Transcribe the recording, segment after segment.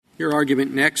Your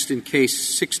argument next in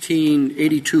Case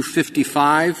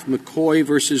 16-8255, McCoy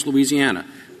versus Louisiana.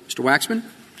 Mr. Waxman.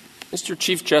 Mr.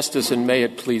 Chief Justice, and may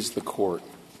it please the Court,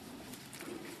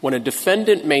 when a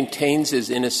defendant maintains his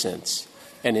innocence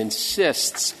and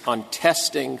insists on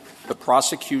testing the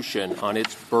prosecution on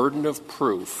its burden of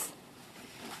proof,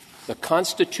 the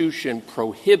Constitution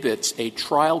prohibits a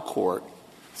trial court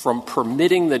from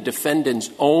permitting the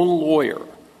defendant's own lawyer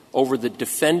over the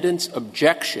defendant's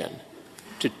objection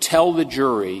to tell the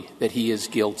jury that he is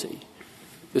guilty.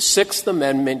 The Sixth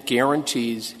Amendment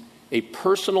guarantees a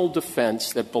personal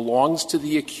defense that belongs to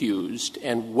the accused,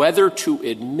 and whether to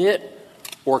admit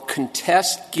or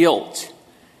contest guilt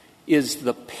is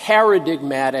the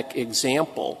paradigmatic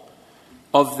example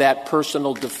of that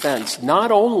personal defense, not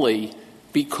only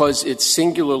because it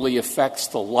singularly affects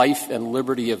the life and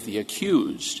liberty of the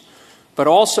accused, but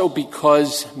also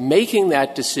because making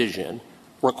that decision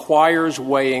requires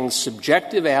weighing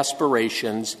subjective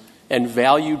aspirations and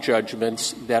value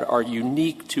judgments that are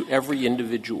unique to every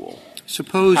individual.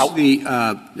 Suppose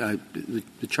the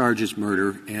charge is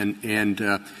murder, and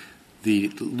the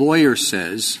lawyer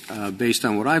says, based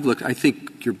on what I've looked, I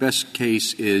think your best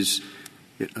case is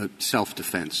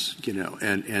self-defense,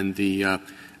 and the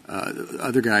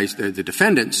other guys, the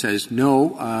defendant says,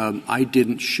 no, I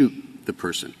didn't shoot the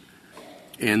person.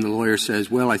 And the lawyer says,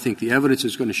 well, I think the evidence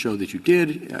is going to show that you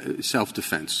did,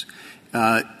 self-defense.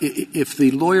 If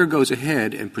the lawyer goes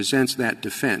ahead and presents that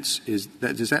defense,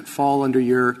 does that fall under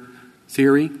your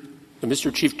theory?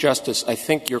 Mr. Chief Justice, I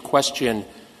think your question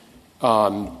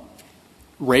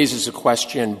raises a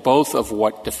question both of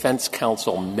what defense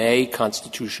counsel may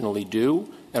constitutionally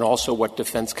do and also what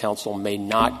defense counsel may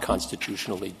not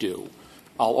constitutionally do.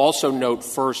 I'll also note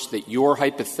first that your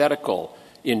hypothetical,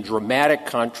 in dramatic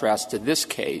contrast to this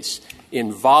case,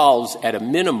 involves, at a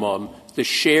minimum, the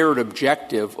shared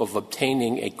objective of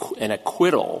obtaining an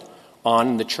acquittal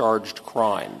on the charged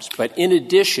crimes. But in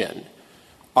addition,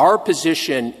 our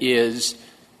position is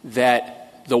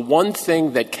that the one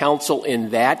thing that counsel in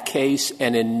that case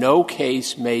and in no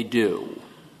case may do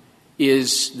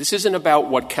is, this isn't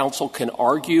about what counsel can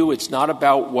argue, it's not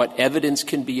about what evidence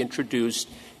can be introduced,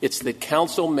 it's that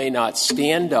counsel may not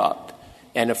stand up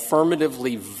and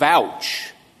affirmatively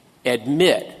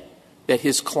admit that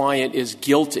his client is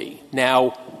guilty.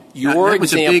 Now, your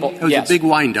example — That was a big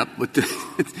wind-up.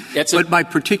 But my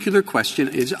particular question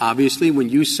is, obviously, when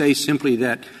you say simply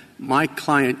that my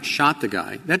client shot the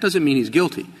guy, that doesn't mean he's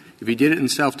guilty. If he did it in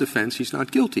self-defense, he's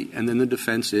not guilty. And then the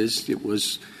defense is it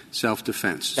was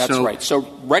self-defense. That's right. So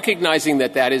recognizing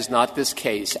that that is not this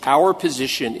case, our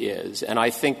position is, and I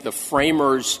think the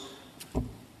framers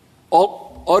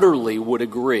utterly would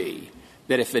agree,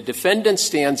 that if a defendant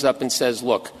stands up and says,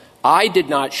 look, I did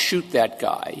not shoot that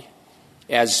guy,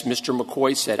 as Mr.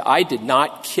 McCoy said, I did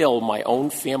not kill my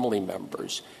own family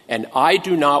members, and I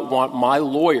do not want my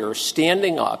lawyer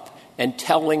standing up and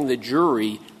telling the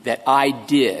jury that I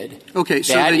did. Okay,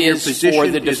 so that your is position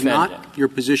for the defendant. Your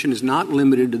position is not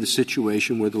limited to the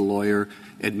situation where the lawyer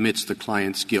admits the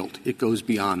client's guilt. It goes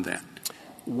beyond that.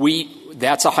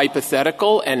 That's a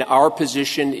hypothetical, and our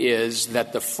position is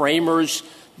that the framers,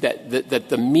 that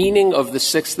the meaning of the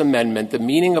Sixth Amendment, the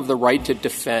meaning of the right to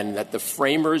defend, that the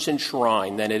framers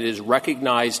enshrine, that it is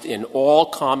recognized in all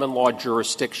common law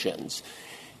jurisdictions,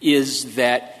 is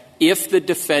that if the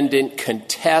defendant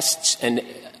contests and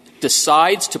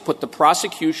decides to put the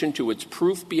prosecution to its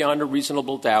proof beyond a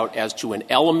reasonable doubt as to an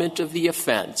element of the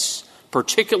offense,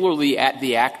 particularly at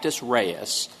the actus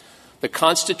reus, the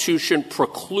Constitution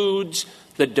precludes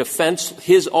the defense,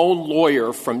 his own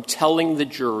lawyer, from telling the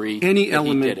jury that he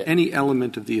did it. Any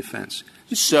element of the offense.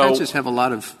 Offenses have a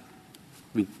lot of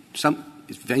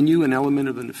is venue an element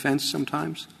of an offense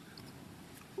sometimes?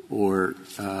 Or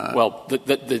well,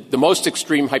 the most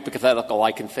extreme hypothetical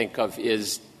I can think of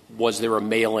is, was there a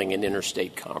mailing in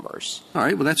interstate commerce? All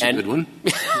right. Well, that's a good one.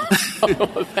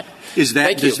 The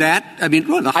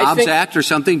Hobbs Act or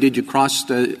something, did you cross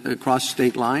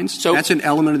state lines? So that's an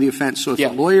element of the offense. So if the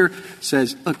lawyer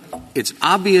says, look, it's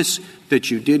obvious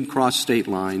that you did cross state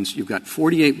lines, you've got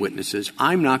 48 witnesses,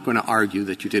 I'm not going to argue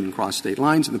that you didn't cross state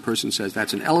lines, and the person says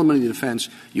that's an element of the offense,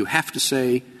 you have to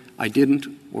say I didn't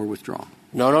or withdraw.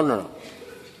 No.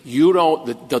 You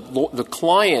don't — the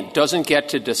client doesn't get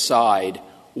to decide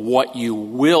what you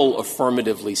will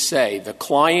affirmatively say. The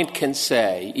client can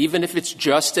say, even if it's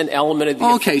just an element of the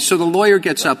Okay, so the lawyer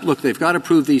gets up, look, they've got to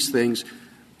prove these things.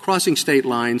 Crossing state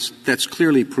lines, that's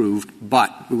clearly proved,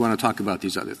 but we want to talk about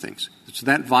these other things. So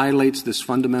that violates this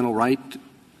fundamental right?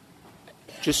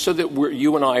 Just so that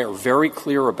you and I are very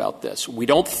clear about this, we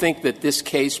don't think that this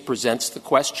case presents the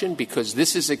question, because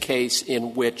this is a case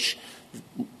in which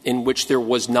in which there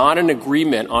was not an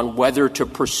agreement on whether to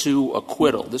pursue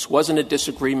acquittal. This wasn't a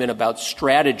disagreement about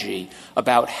strategy,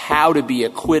 about how to be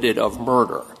acquitted of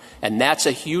murder. And that's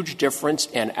a huge difference,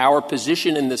 and our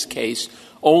position in this case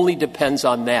only depends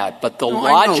on that. But the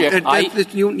logic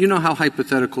you know how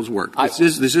hypotheticals work.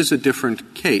 This is a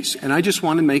different case. And I just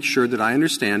want to make sure that I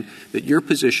understand that your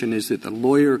position is that the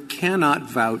lawyer cannot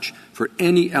vouch for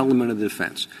any element of the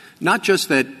defense. Not just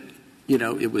that,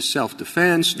 it was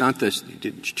self-defense, not that you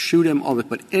didn't shoot him, all that,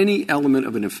 but any element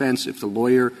of an offense, if the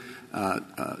lawyer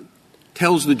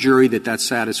tells the jury that that's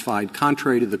satisfied,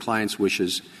 contrary to the client's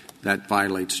wishes, that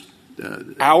violates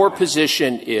our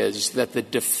position is that the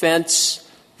defense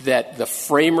that the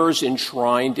framers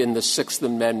enshrined in the Sixth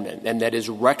Amendment and that is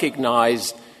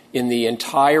recognized in the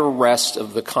entire rest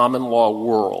of the common law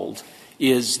world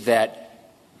is that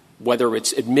whether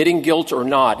it's admitting guilt or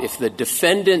not, if the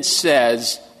defendant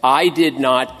says, I did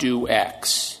not do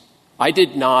X, I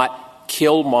did not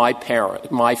kill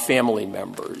my family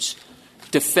members,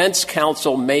 defense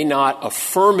counsel may not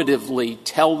affirmatively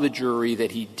tell the jury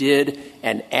that he did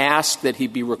and ask that he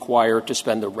be required to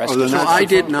spend the rest of his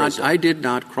life in prison. I did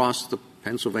not cross the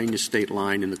Pennsylvania state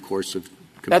line in the course of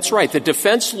 – That's right. The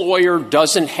defense lawyer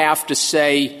doesn't have to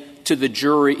say to the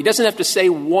jury – he doesn't have to say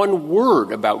one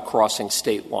word about crossing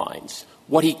state lines.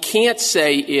 What he can't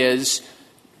say is,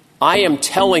 I am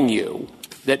telling you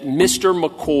that Mr.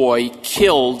 McCoy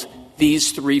killed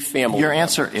these three family members. Your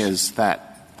answer is that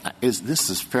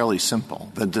this is fairly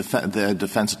simple. The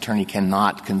defense attorney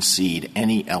cannot concede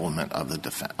any element of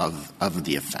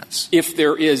the offense. If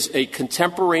there is a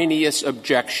contemporaneous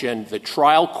objection, the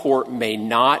trial court may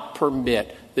not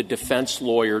permit the defense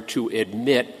lawyer to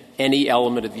admit any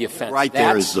element of the offense. Right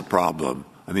there is the problem.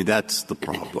 I mean, that's the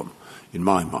problem in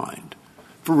my mind.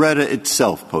 Ferretta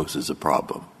itself poses a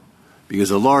problem, because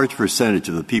a large percentage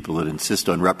of the people that insist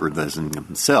on representing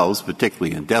themselves,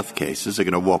 particularly in death cases, are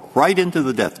going to walk right into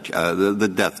the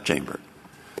death chamber.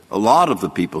 A lot of the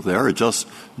people there are just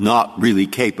not really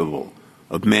capable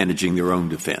of managing their own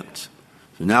defense.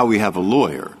 So now we have a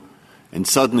lawyer, and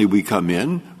suddenly we come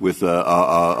in with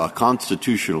a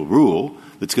constitutional rule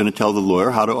that's going to tell the lawyer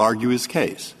how to argue his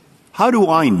case. How do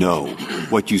I know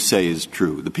what you say is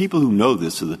true? The people who know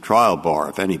this are the trial bar,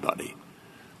 if anybody.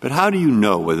 But how do you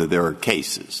know whether there are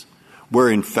cases where,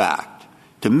 in fact,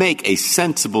 to make a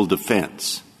sensible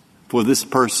defense for this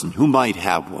person who might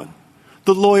have one,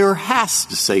 the lawyer has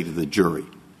to say to the jury,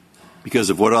 because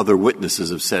of what other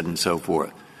witnesses have said and so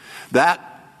forth, that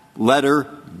letter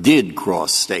did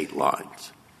cross state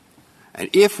lines. And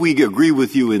if we agree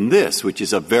with you in this, which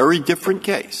is a very different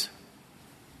case,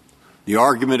 the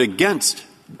argument against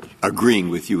agreeing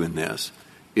with you in this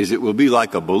is it will be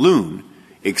like a balloon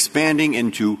expanding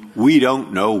into we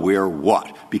don't know where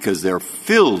what, because they're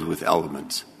filled with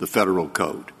elements, the federal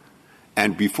code.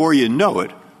 And before you know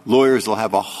it, lawyers will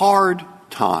have a hard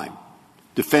time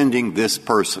defending this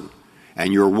person.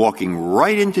 And you're walking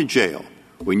right into jail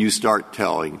when you start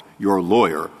telling your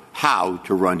lawyer how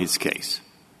to run his case.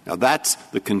 Now, that's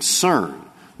the concern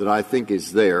that I think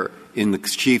is there in the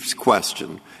Chief's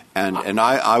question. And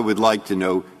I would like to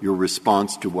know your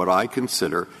response to what I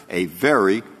consider a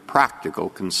very practical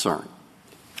concern.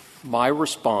 My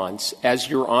response, as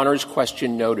Your Honor's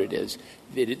question noted, is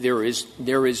that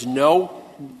there is no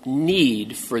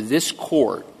need for this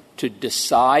Court to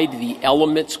decide the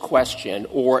elements question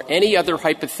or any other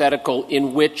hypothetical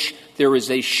in which there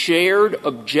is a shared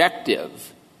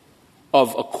objective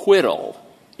of acquittal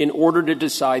in order to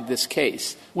decide this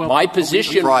case. Well, my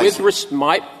position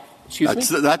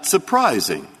That's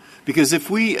surprising, because if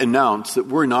we announce that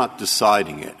we're not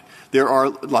deciding it, there are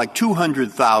like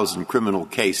 200,000 criminal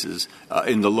cases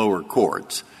in the lower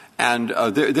courts, and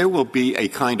there will be a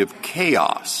kind of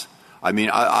chaos. I mean,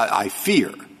 I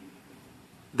fear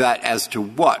that as to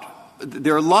what.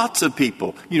 There are lots of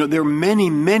people, there are many,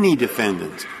 many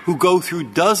defendants who go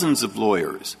through dozens of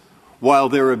lawyers while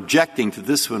they're objecting to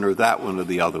this one or that one or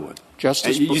the other one.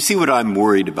 You see what I'm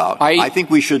worried about? I think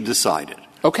we should decide it.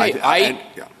 Okay,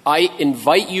 I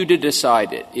invite you to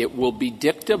decide it. It will be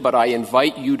dicta, but I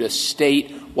invite you to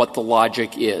state what the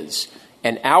logic is.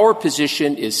 And our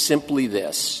position is simply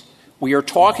this. We are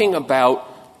talking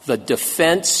about the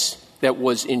defense that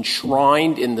was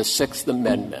enshrined in the Sixth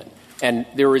Amendment. And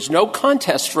there is no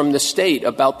contest from the State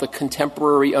about the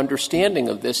contemporary understanding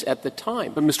of this at the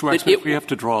time. But, Mr. Waxman, we have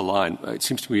to draw a line. It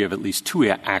seems to me we have at least two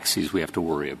axes we have to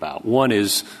worry about. One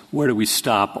is, where do we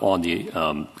stop on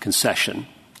the concession?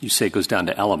 You say it goes down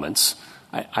to elements.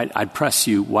 I'd press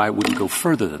you, why would we go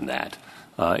further than that?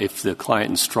 If the client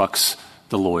instructs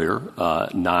the lawyer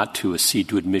not to accede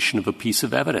to admission of a piece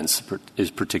of evidence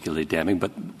is particularly damning,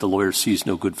 but the lawyer sees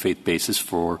no good faith basis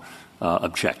for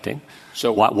objecting.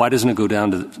 So why doesn't it go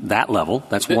down to that level?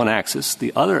 That's one axis.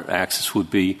 The other axis would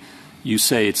be you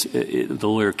say the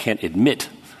lawyer can't admit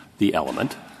the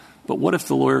element, but what if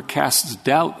the lawyer casts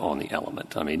doubt on the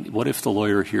element? I mean, what if the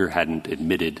lawyer here hadn't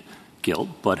admitted guilt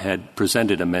but had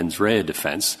presented a mens rea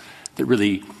defense that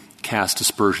really cast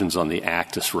aspersions on the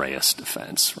actus reus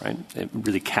defense, right? It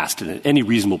really cast it. Any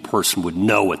reasonable person would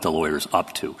know what the lawyer's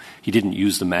up to. He didn't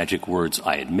use the magic words,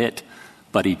 I admit,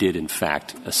 but he did, in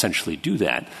fact, essentially do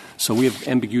that. So we have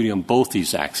ambiguity on both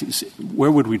these axes.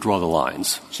 Where would we draw the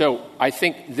lines? So I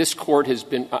think this Court has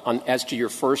been, as to your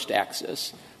first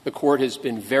axis, the Court has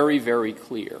been very, very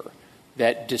clear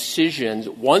that decisions,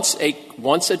 once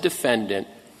a defendant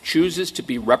chooses to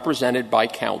be represented by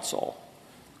counsel,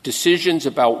 decisions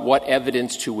about what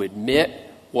evidence to admit,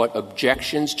 what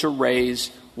objections to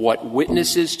raise, what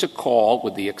witnesses to call,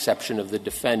 with the exception of the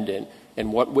defendant,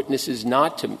 and what witnesses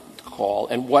not to call,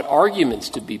 and what arguments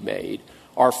to be made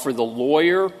are for the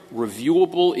lawyer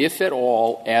reviewable, if at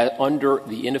all, under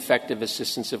the ineffective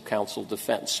assistance of counsel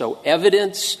defense. So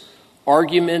evidence,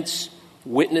 arguments,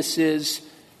 witnesses.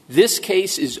 This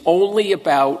case is only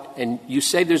about, and you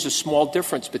say there's a small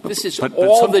difference, but this is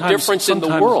all the difference in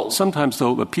the world. Sometimes,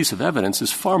 though, a piece of evidence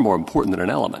is far more important than an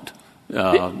element.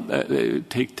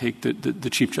 Take the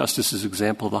Chief Justice's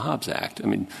example of the Hobbs Act. I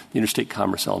mean, the interstate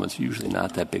commerce element's usually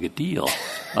not that big a deal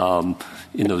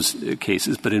in those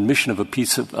cases, but admission of a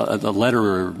piece of a letter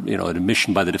or, an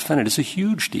admission by the defendant is a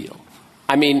huge deal.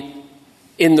 I mean,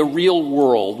 in the real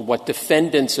world, what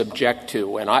defendants object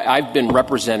to, and I've been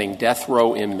representing death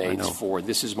row inmates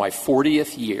this is my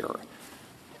 40th year.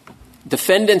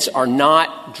 Defendants are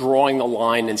not drawing the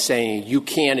line and saying you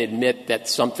can't admit that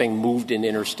something moved in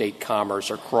interstate commerce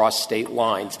or crossed state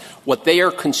lines. What they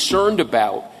are concerned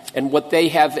about and what they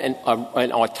have an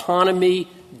autonomy,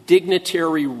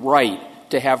 dignitary right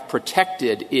to have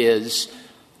protected is,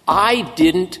 I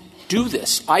didn't do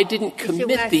this. I didn't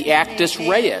commit the actus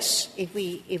reus. If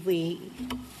we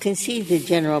concede the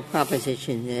general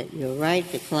proposition that you're right,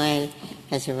 the client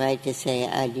has a right to say,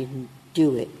 I didn't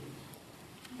do it.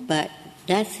 But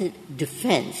that's a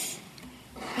defense.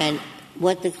 And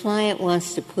what the client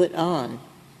wants to put on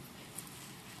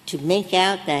to make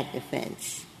out that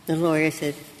defense, the lawyer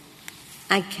says,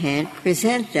 I can't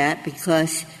present that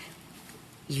because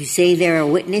you say there are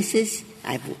witnesses.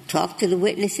 I've talked to the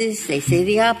witnesses. They say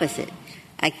the opposite.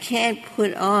 I can't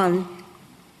put on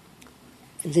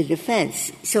the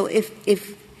defense. So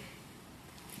if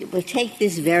we'll take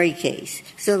this very case.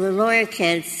 So the lawyer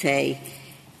can't say,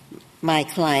 my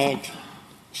client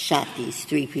shot these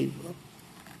 3 people.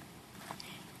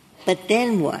 But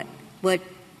then what?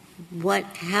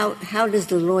 How does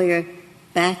the lawyer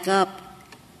back up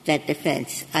that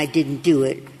defense? I didn't do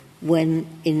it, when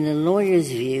in the lawyer's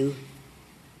view,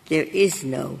 there is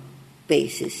no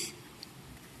basis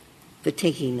for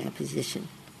taking that position.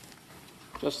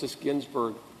 Justice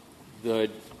Ginsburg, the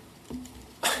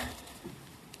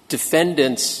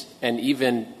defendants and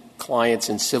even clients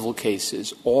in civil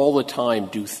cases all the time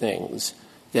do things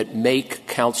that make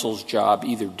counsel's job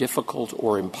either difficult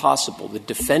or impossible. The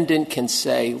defendant can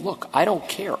say, look, I don't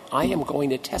care. I am going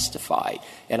to testify,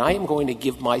 and I am going to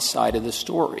give my side of the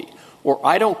story. Or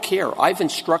I don't care. I've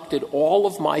instructed all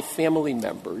of my family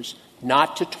members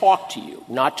not to talk to you,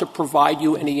 not to provide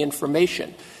you any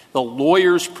information. The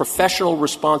lawyer's professional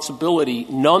responsibility,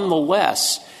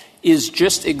 nonetheless, is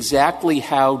just exactly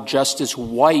how Justice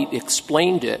White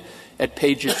explained it at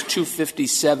pages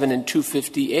 257 and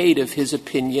 258 of his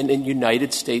opinion in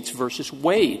United States versus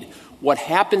Wade. What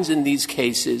happens in these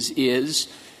cases is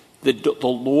the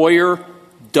lawyer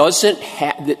doesn't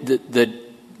have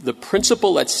the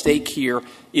principle at stake here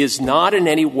is not in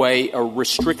any way a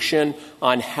restriction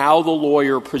on how the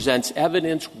lawyer presents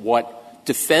evidence, what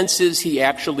defenses he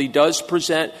actually does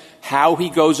present, how he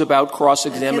goes about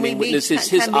cross-examining witnesses,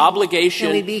 his obligation.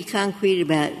 Can we be concrete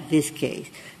about this case?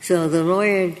 So the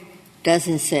lawyer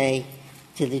doesn't say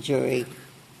to the jury,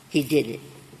 he did it.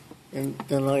 And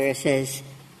the lawyer says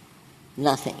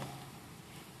nothing.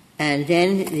 And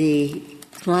then the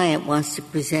client wants to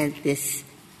present this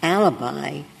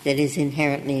alibi that is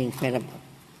inherently incredible.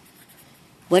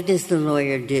 What does the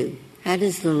lawyer do? How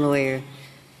does the lawyer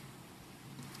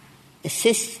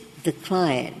assist the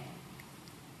client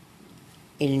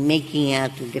in making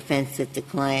out the defense that the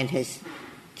client has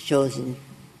chosen?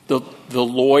 The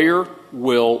lawyer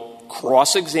will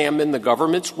cross-examine the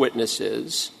government's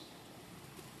witnesses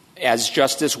as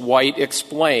Justice White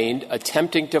explained,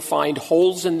 attempting to find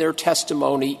holes in their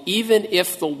testimony, even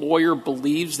if the lawyer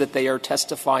believes that they are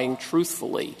testifying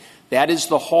truthfully. That is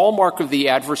the hallmark of the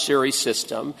adversary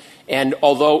system. And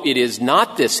although it is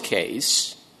not this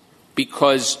case,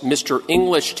 because Mr.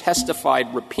 English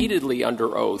testified repeatedly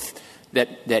under oath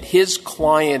that his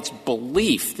client's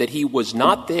belief that he was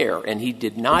not there and he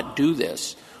did not do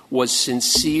this was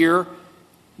sincerely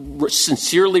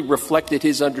reflected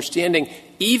his understanding,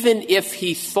 even if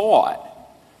he thought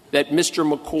that Mr.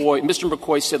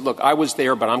 McCoy said, look, I was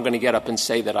there, but I'm going to get up and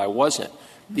say that I wasn't.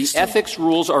 The ethics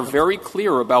rules are very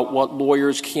clear about what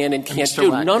lawyers can and can't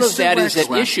do. None of that is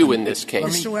at issue in this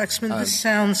case. Mr. Waxman, this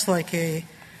sounds like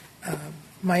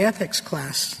my ethics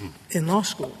class in law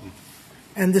school,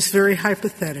 and this very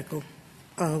hypothetical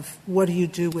of what do you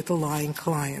do with a lying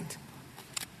client.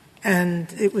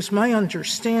 And it was my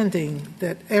understanding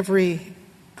that every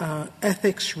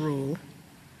ethics rule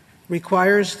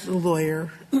requires the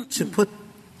lawyer to put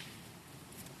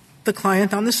the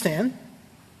client on the stand,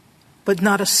 but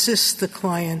not assist the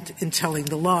client in telling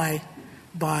the lie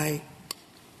by,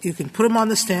 you can put him on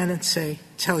the stand and say,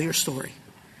 tell your story.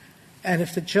 And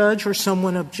if the judge or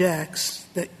someone objects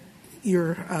that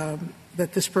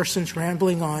that this person's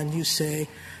rambling on, you say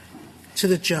to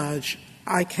the judge,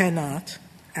 I cannot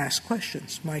ask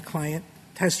questions. My client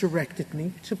has directed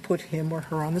me to put him or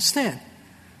her on the stand.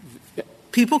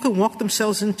 People can walk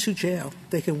themselves into jail.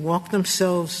 They can walk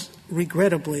themselves,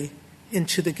 regrettably,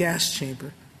 into the gas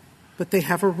chamber, but they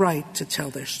have a right to tell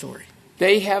their story.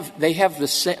 They have the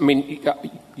same. I mean,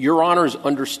 Your Honor's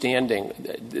understanding.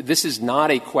 This is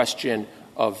not a question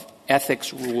of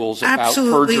ethics rules about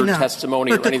perjured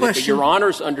testimony or anything. But Your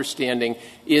Honor's understanding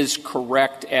is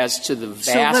correct as to the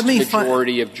vast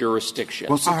majority of jurisdictions.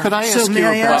 Well, so could I ask you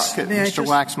about, Mr.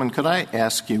 Waxman, could I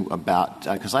ask you about,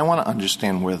 because I want to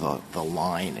understand where the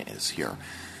line is here.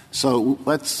 So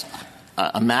let's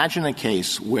imagine a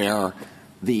case where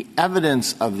the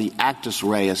evidence of the actus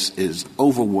reus is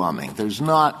overwhelming. There's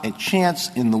not a chance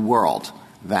in the world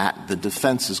that the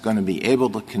defense is going to be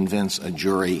able to convince a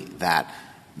jury that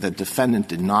the defendant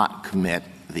did not commit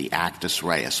the actus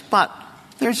reus. But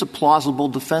there's a plausible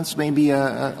defense, maybe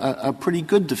a pretty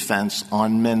good defense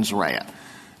on mens rea.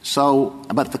 So,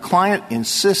 but the client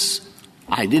insists,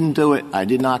 I didn't do it, I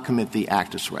did not commit the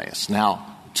actus reus. Now,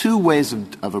 two ways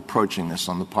of approaching this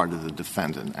on the part of the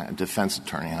defense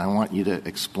attorney, and I want you to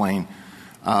explain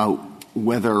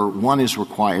whether one is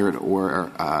required or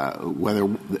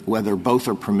whether both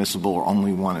are permissible or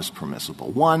only one is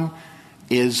permissible. One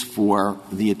is for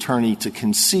the attorney to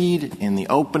concede in the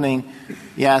opening,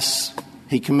 yes,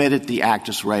 he committed the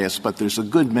actus reus, but there's a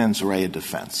good mens rea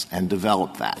defense, and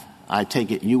develop that. I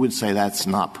take it you would say that's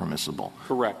not permissible.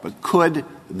 Correct. But could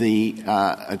the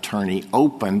attorney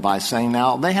open by saying,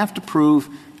 now, they have to prove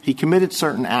he committed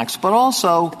certain acts, but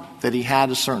also that he had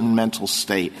a certain mental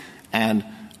state. And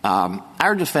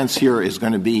our defense here is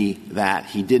going to be that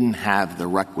he didn't have the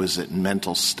requisite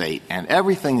mental state, and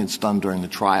everything that's done during the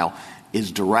trial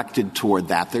is directed toward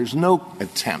that. There's no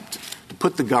attempt to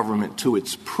put the government to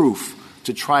its proof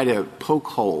to try to poke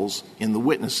holes in the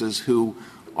witnesses who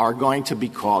are going to be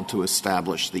called to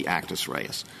establish the actus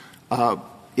reus.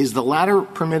 Is the latter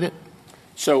permitted?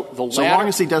 So long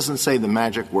as he doesn't say the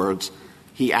magic words,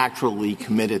 he actually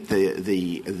committed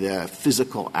the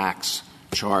physical acts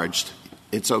charged,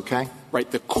 it's okay?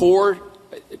 Right. The core,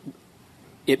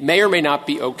 it may or may not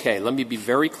be okay. Let me be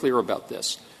very clear about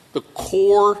this. The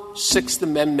core Sixth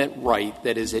Amendment right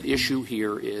that is at issue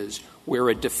here is where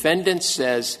a defendant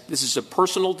says, this is a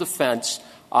personal defense,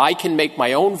 I can make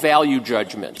my own value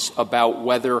judgments about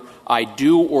whether I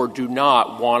do or do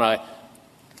not want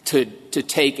to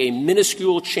take a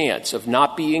minuscule chance of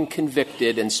not being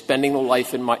convicted and spending a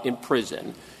life in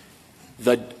prison.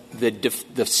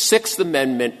 The Sixth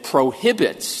Amendment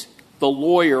prohibits the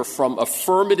lawyer from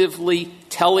affirmatively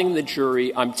telling the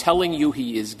jury, I'm telling you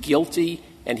he is guilty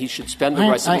and he should spend the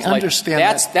rest of his life. I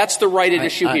understand that's the right at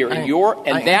issue here. I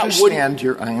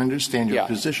understand your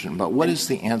position, but what is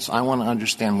the answer? I want to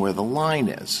understand where the line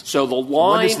is. So the line.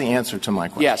 What is the answer to my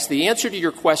question? Yes, the answer to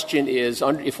your question is,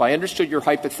 if I understood your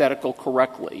hypothetical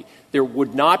correctly, there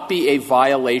would not be a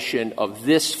violation of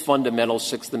this fundamental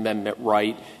Sixth Amendment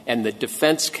right, and the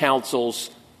defense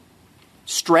counsel's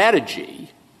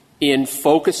strategy in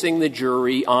focusing the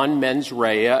jury on mens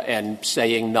rea and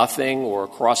saying nothing or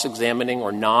cross-examining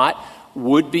or not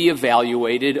would be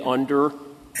evaluated under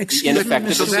the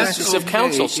ineffective assistance of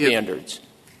counsel standards.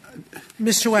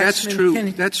 Mr.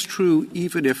 Waxman, that's true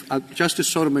even if Justice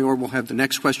Sotomayor will have the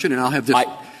next question, and I'll have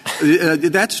this.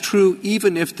 That's true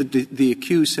even if the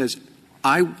accused says,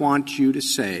 I want you to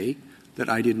say that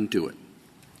I didn't do it.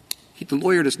 The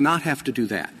lawyer does not have to do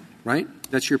that, right?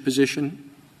 That's your position?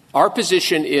 Our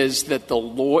position is that the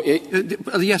law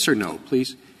yes or no,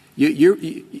 please.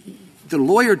 The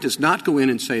lawyer does not go in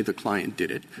and say the client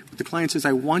did it. But the client says,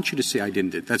 I want you to say I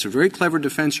didn't do it. That's a very clever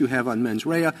defense you have on mens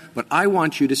rea, but I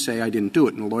want you to say I didn't do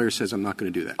it. And the lawyer says, I'm not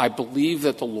going to do that. I believe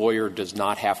that the lawyer does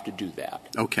not have to do that.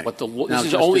 Okay. But this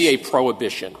is only a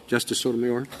prohibition. Justice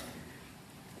Sotomayor?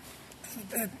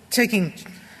 Taking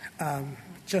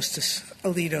Justice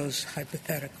Alito's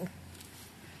hypothetical,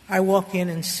 I walk in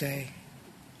and say,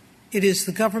 it is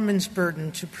the government's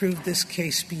burden to prove this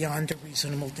case beyond a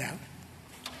reasonable doubt.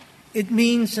 It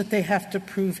means that they have to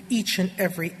prove each and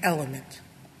every element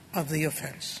of the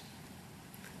offense.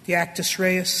 The actus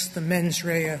reus, the mens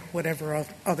rea, whatever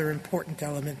other important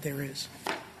element there is.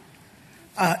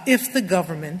 If the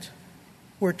government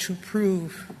were to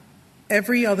prove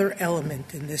every other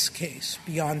element in this case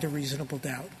beyond a reasonable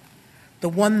doubt, the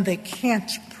one they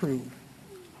can't prove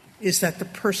is that the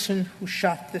person who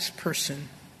shot this person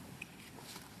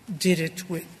did it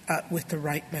with the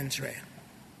right mens rea.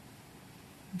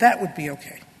 That would be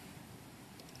okay.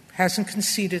 Hasn't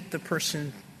conceded the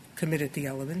person committed the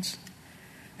elements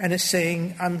and is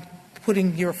saying, I'm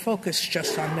putting your focus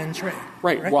just on mens rea.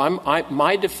 Right. Well,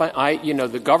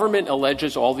 the government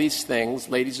alleges all these things.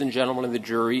 Ladies and gentlemen of the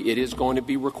jury, it is going to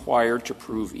be required to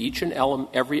prove each and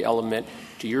every element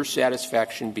to your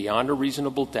satisfaction beyond a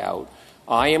reasonable doubt.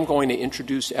 I am going to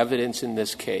introduce evidence in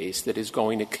this case that is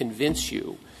going to convince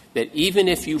you that even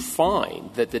if you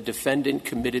find that the defendant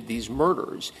committed these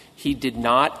murders, he did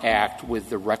not act with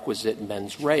the requisite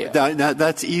mens rea.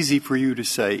 That's easy for you to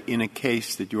say in a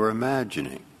case that you're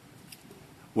imagining.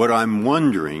 What I'm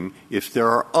wondering, if there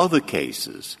are other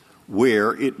cases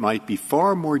where it might be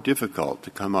far more difficult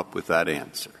to come up with that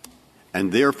answer.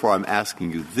 And therefore, I'm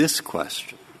asking you this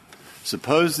question.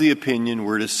 Suppose the opinion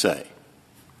were to say,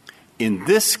 in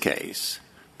this case,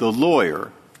 the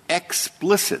lawyer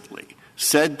explicitly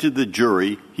said to the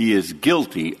jury he is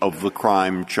guilty of the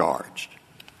crime charged.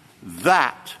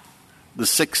 That the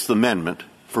Sixth Amendment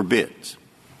forbids.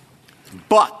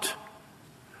 But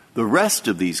the rest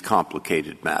of these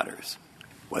complicated matters,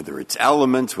 whether it's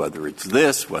elements, whether it's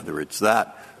this, whether it's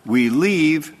that, we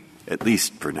leave, at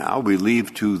least for now, we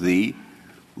leave to the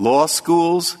law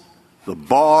schools, the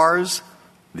bars,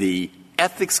 the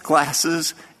ethics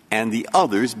classes, and the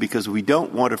others, because we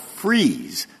don't want to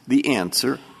freeze the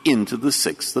answer into the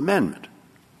Sixth Amendment.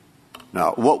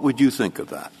 Now, what would you think of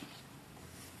that?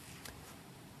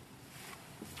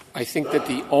 I think that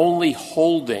the only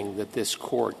holding that this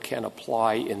court can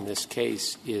apply in this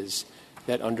case is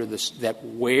that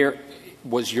where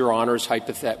was Your Honor's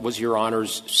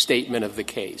statement of the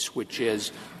case, which is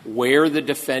where the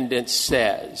defendant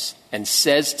says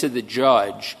to the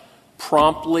judge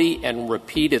promptly and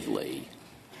repeatedly,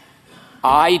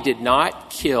 I did not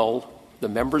kill the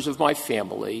members of my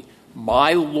family.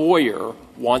 My lawyer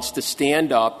wants to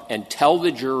stand up and tell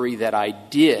the jury that I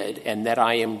did and that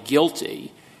I am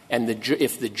guilty. And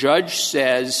if the judge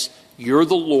says, you're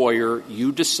the lawyer,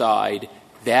 you decide,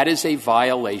 that is a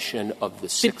violation of the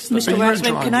Sixth Amendment.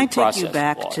 Mr. Waxman, can I take you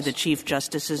back clause. to the Chief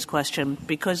Justice's question?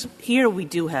 Because here we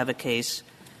do have a case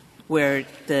where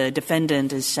the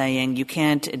defendant is saying you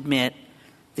can't admit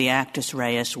the actus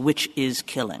reus, which is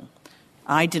killing.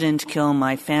 I didn't kill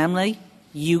my family.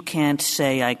 You can't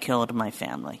say I killed my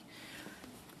family.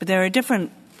 But there are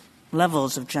different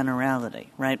levels of generality,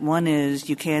 right? One is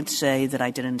you can't say that I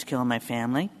didn't kill my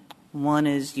family. One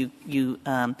is you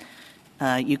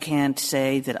can't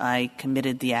say that I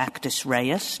committed the actus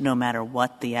reus, no matter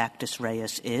what the actus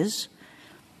reus is.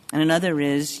 And another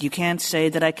is you can't say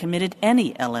that I committed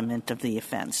any element of the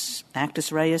offense,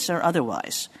 actus reus or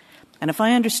otherwise. And if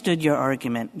I understood your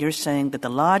argument, you're saying that the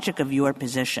logic of your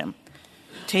position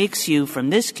takes you from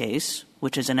this case,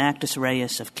 which is an actus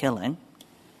reus of killing,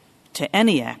 to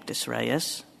any actus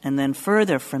reus, and then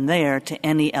further from there to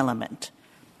any element.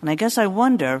 And I guess I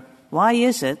wonder, why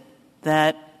is it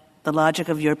that the logic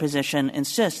of your position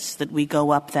insists that we go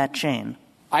up that chain?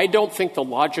 I don't think the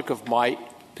logic of my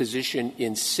position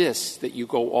insists that you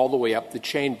go all the way up the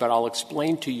chain, but I'll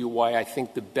explain to you why I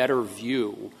think the better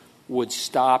view would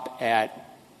stop at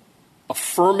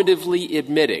affirmatively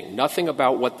admitting, nothing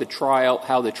about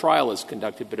how the trial is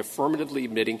conducted, but affirmatively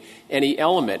admitting any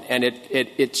element. And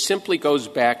it simply goes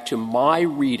back to my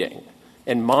reading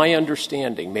and my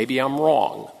understanding, maybe I'm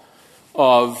wrong,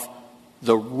 of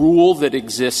the rule that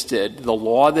existed, the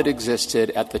law that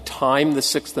existed at the time the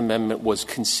Sixth Amendment was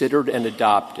considered and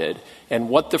adopted, and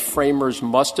what the framers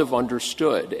must have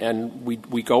understood. And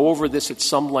we go over this at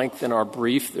some length in our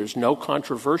brief. There's no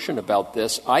controversy about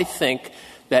this. I think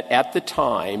that at the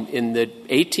time, in the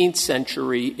 18th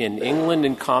century, in England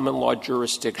and common law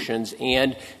jurisdictions,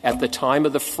 and at the time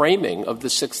of the framing of the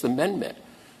Sixth Amendment,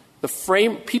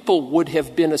 people would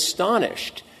have been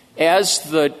astonished, as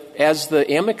the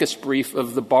amicus brief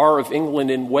of the Bar of England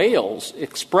and Wales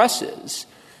expresses,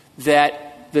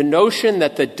 that the notion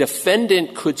that the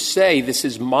defendant could say, this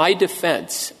is my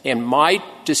defense and my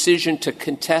decision to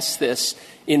contest this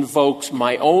invokes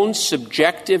my own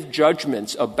subjective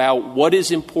judgments about what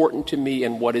is important to me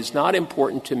and what is not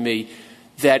important to me,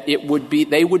 that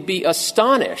they would be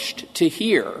astonished to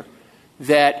hear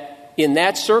that in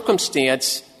that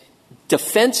circumstance,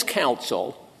 defense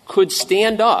counsel could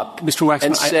stand up Mr. Waxman,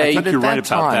 and say, I think you're right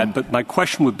about that, but my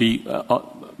question would be,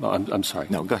 I'm sorry.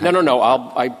 No, go ahead. No.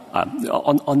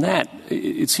 On that,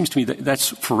 it seems to me that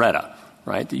that's Ferretta,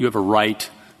 right? That you have a right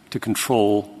to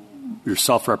control your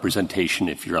self-representation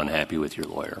if you're unhappy with your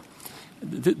lawyer.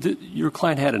 Your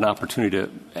client had an opportunity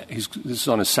this is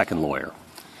on his second lawyer,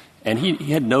 and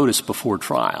he had noticed before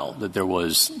trial that there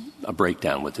was a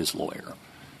breakdown with his lawyer.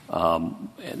 And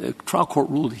the trial court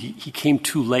ruled he came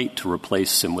too late to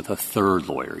replace him with a third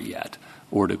lawyer yet,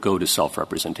 or to go to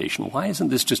self-representation. Why isn't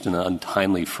this just an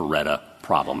untimely Ferretta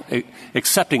problem?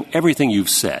 Accepting everything you've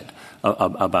said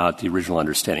about the original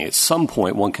understanding, at some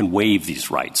point one can waive these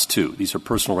rights, too. These are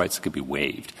personal rights that could be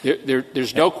waived.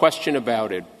 There's no question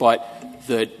about it, but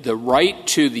the right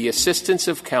to the assistance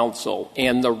of counsel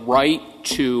and the right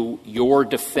to your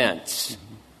defense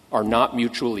are not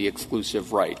mutually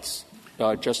exclusive rights.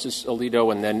 Justice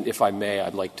Alito, and then, if I may,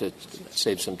 I'd like to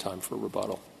save some time for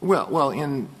rebuttal. Well,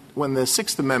 when the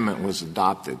Sixth Amendment was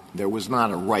adopted, there was not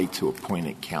a right to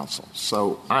appointed counsel.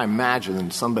 So I imagine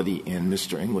that somebody in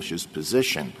Mr. English's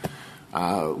position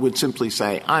would simply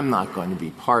say, I'm not going to be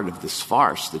part of this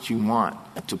farce that you want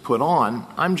to put on.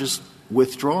 I'm just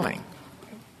withdrawing.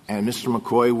 And Mr.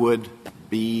 McCoy would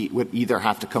either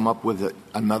have to come up with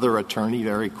another attorney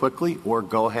very quickly or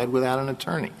go ahead without an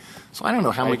attorney. So I don't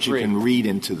know how much you can read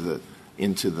into the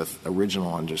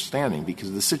original understanding,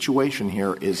 because the situation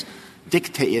here is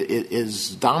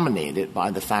dominated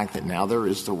by the fact that now there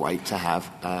is the right to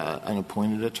have an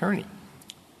appointed attorney.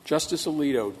 Justice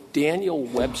Alito, Daniel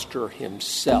Webster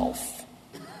himself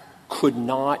could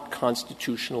not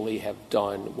constitutionally have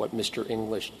done what Mr.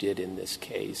 English did in this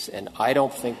case, and I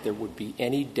don't think there would be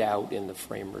any doubt in the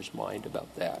framer's mind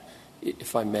about that.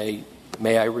 If I may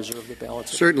I reserve the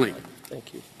balance? Certainly.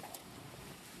 Thank you.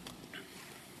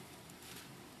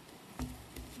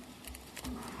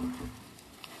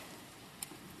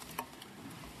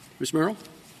 Ms. Merrill?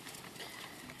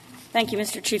 Thank you,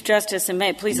 Mr. Chief Justice, and may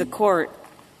it please the Court.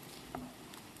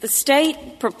 The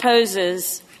State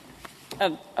proposes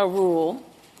a rule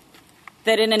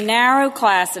that in a narrow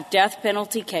class of death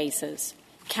penalty cases,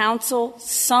 counsel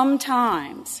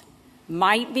sometimes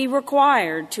might be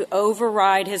required to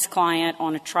override his client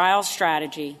on a trial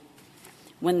strategy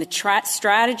when the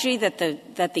strategy that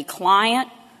the client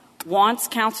wants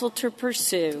counsel to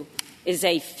pursue is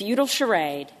a futile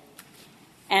charade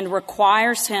and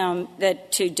requires him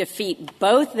to defeat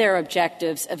both their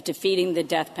objectives of defeating the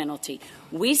death penalty.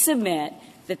 We submit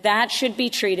that should be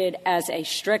treated as a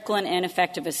Strickland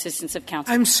ineffective assistance of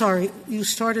counsel. I'm sorry. You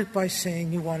started by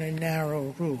saying you want a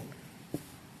narrow rule.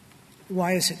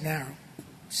 Why is it narrow?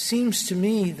 Seems to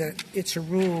me that it's a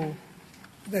rule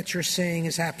that you're saying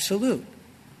is absolute.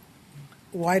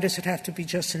 Why does it have to be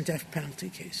just in death penalty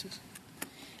cases?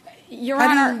 Your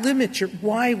Honor,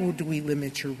 why would we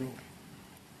limit your rule?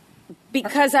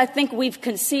 Because I think we've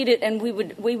conceded, and we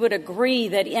would agree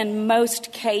that in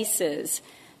most cases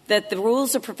that the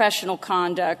rules of professional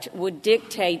conduct would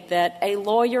dictate that a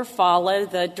lawyer follow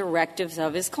the directives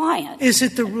of his client. Is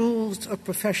it the rules of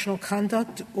professional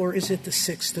conduct, or is it the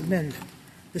Sixth Amendment?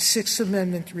 The Sixth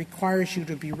Amendment requires you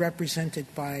to be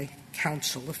represented by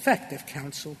counsel, effective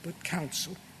counsel, but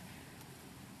counsel.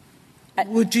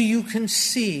 Do you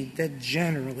concede that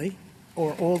generally,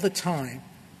 or all the time,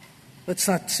 let's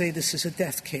not say this is a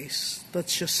death case,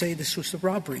 let's just say this was the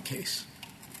robbery case,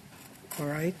 all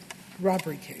right?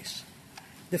 Robbery case.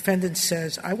 Defendant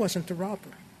says, I wasn't the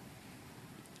robber.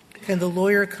 Can the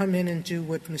lawyer come in and do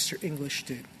what Mr. English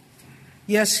did?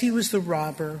 Yes, he was the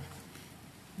robber,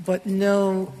 but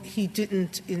no, he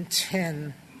didn't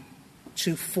intend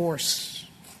to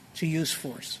use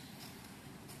force.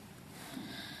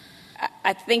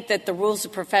 I think that the rules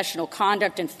of professional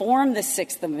conduct inform the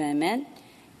Sixth Amendment,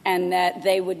 and that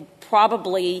they would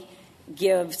probably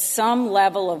give some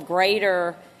level of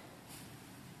greater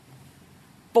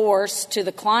force to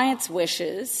the client's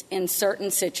wishes in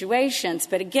certain situations.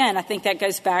 But again, I think that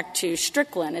goes back to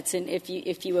Strickland.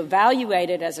 If you evaluate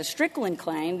it as a Strickland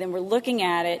claim, then we're looking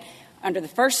at it under the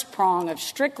first prong of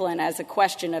Strickland as a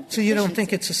question of So you don't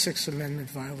think it's a Sixth Amendment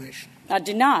violation? I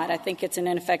do not. I think it's an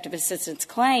ineffective assistance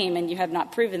claim, and you have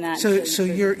not proven that. So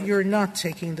you're not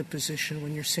taking the position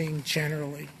when you're saying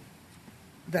generally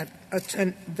that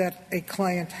a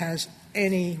client has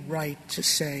any right to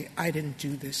say, I didn't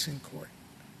do this in court.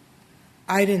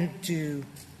 I didn't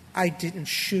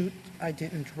shoot, I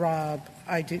didn't rob,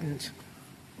 I didn't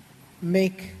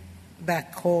make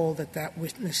that call that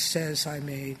witness says I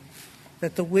made,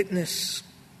 that the witness,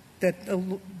 that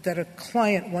a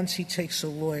client, once he takes a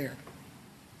lawyer,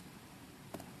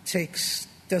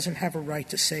 doesn't have a right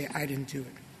to say I didn't do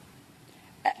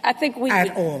it. I think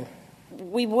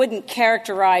we wouldn't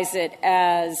characterize it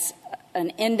as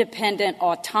an independent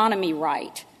autonomy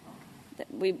right.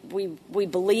 We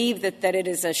believe that it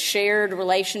is a shared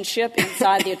relationship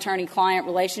inside the attorney-client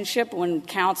relationship when he has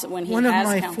counsel. One of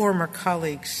my former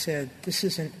colleagues said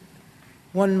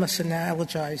one must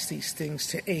analogize these things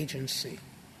to agency,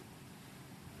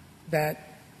 that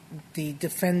the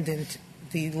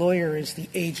lawyer is the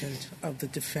agent of the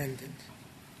defendant.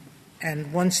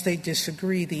 And once they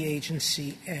disagree, the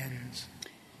agency ends.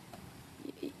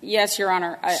 Yes, Your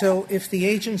Honor. So if the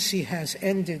agency has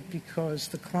ended because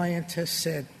the client has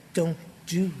said, don't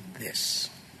do this,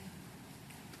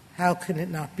 how can it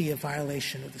not be a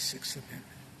violation of the Sixth Amendment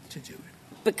to do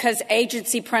it? Because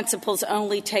agency principles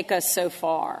only take us so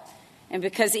far. And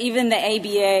because even the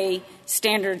ABA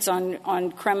standards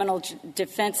on criminal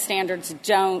defense standards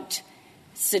don't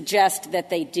suggest that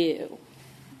they do.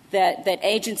 That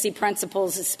agency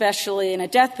principles, especially in a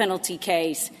death penalty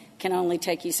case, can only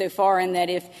take you so far, and that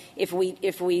if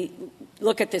we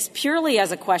look at this purely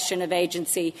as a question of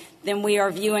agency, then we are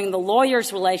viewing the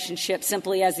lawyer's relationship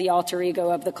simply as the alter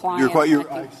ego of the client.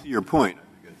 I see your point.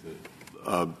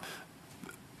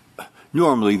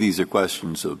 Normally, these are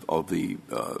questions of the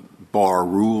bar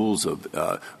rules, of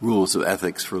rules of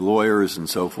ethics for lawyers and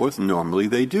so forth, and normally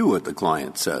they do what the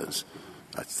client says.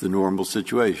 That's the normal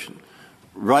situation.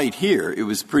 Right here, it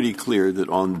was pretty clear that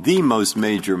on the most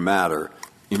major matter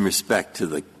in respect to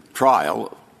the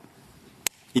trial,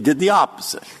 he did the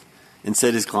opposite and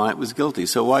said his client was guilty.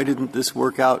 So why didn't this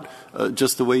work out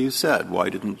just the way you said? Why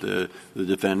didn't the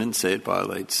defendant say it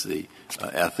violates the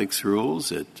ethics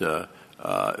rules? It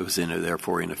was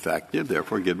therefore ineffective.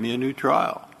 Therefore, give me a new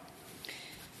trial.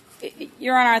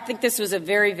 Your Honor, I think this was a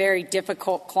very, very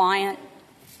difficult client,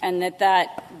 and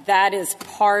that is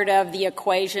part of the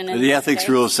equation. In the ethics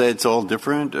rules say it's all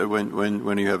different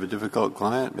when you have a difficult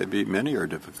client. Maybe many are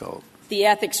difficult. The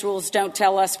ethics rules don't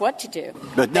tell us what to do.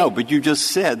 But you just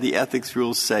said the ethics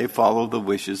rules say follow the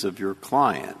wishes of your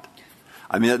client.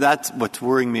 I mean, that's what's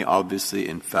worrying me, obviously,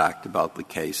 in fact, about the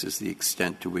case is the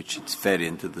extent to which it's fed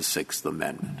into the Sixth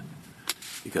Amendment,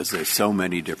 because there's so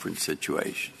many different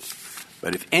situations.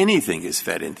 But if anything is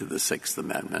fed into the Sixth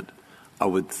Amendment, I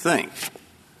would think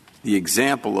the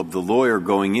example of the lawyer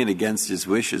going in against his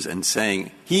wishes and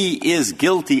saying he is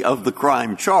guilty of the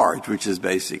crime charged, which is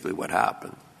basically what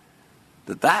happened,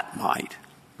 that might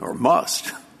or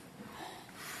must.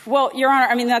 Well, Your Honor,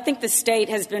 I mean, I think the State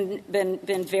has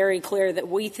been very clear that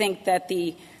we think that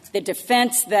the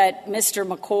defense that Mr.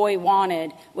 McCoy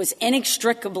wanted was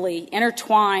inextricably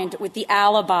intertwined with the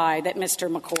alibi that Mr.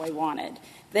 McCoy wanted,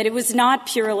 that it was not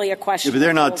purely a question. Yeah, but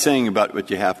they're not saying about what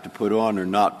you have to put on or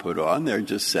not put on. They're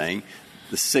just saying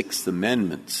the Sixth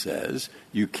Amendment says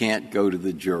you can't go to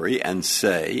the jury and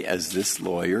say, as this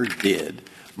lawyer did,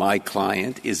 my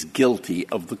client is guilty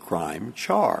of the crime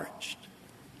charged.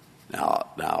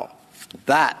 Now,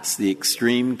 that's the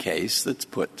extreme case that's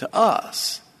put to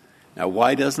us. Now,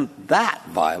 why doesn't that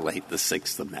violate the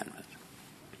Sixth Amendment?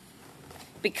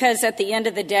 Because at the end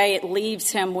of the day, it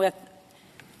leaves him with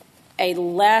a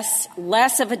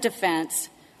less of a defense.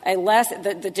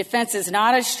 The defense is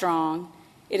not as strong.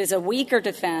 It is a weaker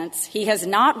defense. He has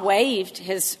not waived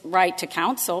his right to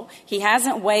counsel. He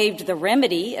hasn't waived the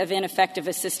remedy of ineffective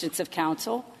assistance of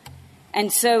counsel. And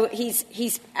so he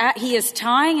is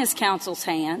tying his counsel's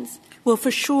hands. Well,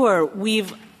 for sure,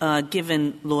 we've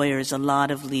given lawyers a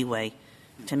lot of leeway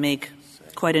to make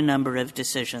quite a number of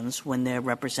decisions when they're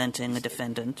representing a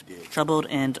defendant, troubled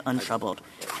and untroubled.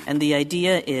 And the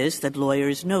idea is that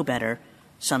lawyers know better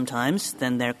sometimes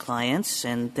than their clients,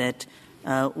 and that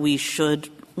we should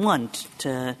want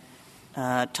to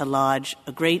lodge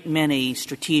a great many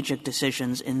strategic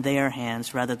decisions in their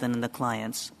hands rather than in the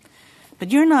client's. But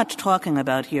you're not talking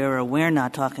about here, or we're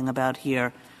not talking about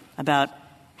here, about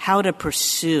how to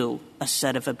pursue a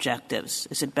set of objectives.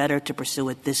 Is it better to pursue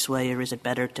it this way, or is it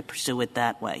better to pursue it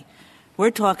that way?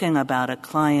 We're talking about a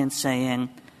client saying,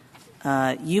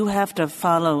 you have to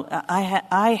follow,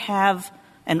 I have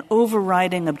an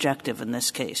overriding objective in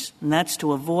this case, and that's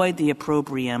to avoid the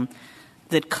opprobrium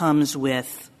that comes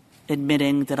with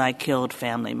admitting that I killed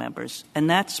family members. And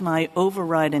that's my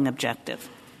overriding objective.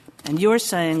 And you're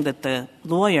saying that the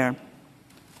lawyer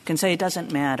can say it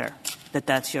doesn't matter that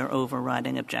that's your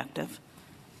overriding objective.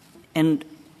 And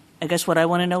I guess what I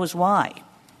want to know is why.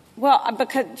 Well,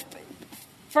 because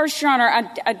first, Your Honor,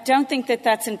 I don't think that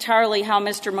that's entirely how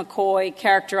Mr. McCoy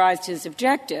characterized his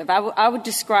objective. I would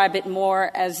describe it more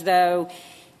as though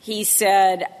he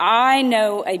said, I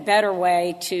know a better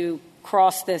way to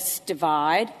cross this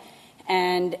divide,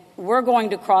 and we're going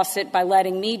to cross it by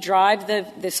letting me drive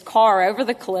this car over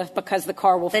the cliff because the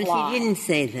car will fly. But he didn't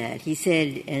say that. He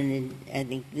said, and I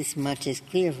think this much is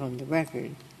clear from the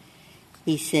record,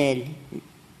 he said,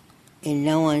 in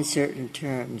no uncertain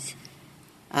terms,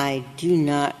 I do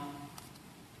not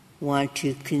want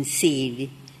to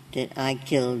concede that I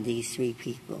killed these 3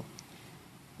 people.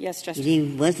 Yes, Justice. He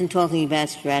wasn't talking about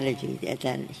strategy at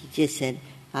that. He just said,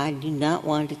 I do not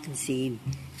want to concede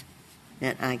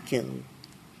that I killed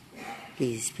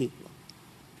these people.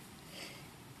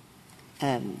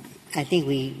 I think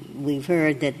we've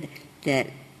heard that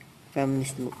from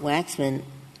Mr. Waxman,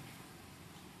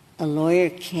 a lawyer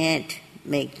can't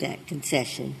make that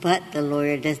concession, but the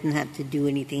lawyer doesn't have to do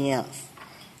anything else.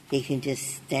 He can just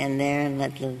stand there and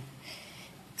let the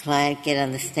client get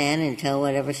on the stand and tell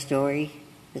whatever story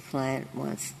the client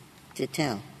wants to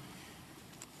tell.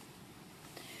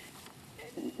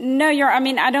 No,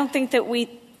 I don't think that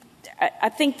I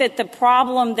think that the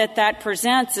problem that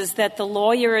presents is that the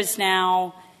lawyer is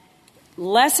now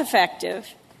less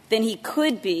effective than he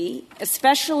could be,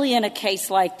 especially in a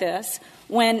case like this,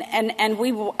 when,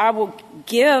 I will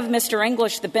give Mr.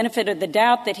 English the benefit of the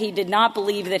doubt that he did not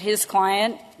believe that his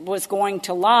client was going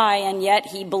to lie, and yet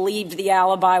he believed the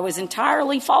alibi was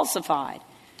entirely falsified.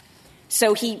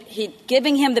 So he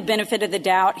giving him the benefit of the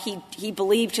doubt, he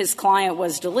believed his client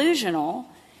was delusional.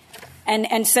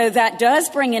 And so that does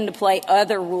bring into play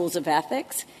other rules of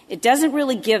ethics. It doesn't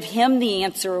really give him the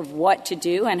answer of what to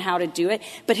do and how to do it.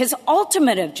 But his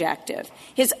ultimate objective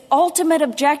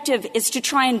is to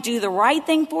try and do the right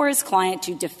thing for his client,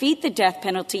 to defeat the death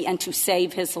penalty and to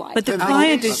save his life. But the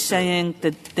client is saying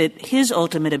that his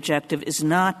ultimate objective is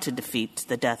not to defeat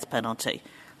the death penalty.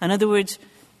 In other words,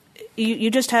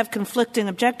 you just have conflicting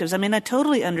objectives. I mean, I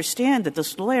totally understand that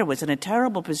this lawyer was in a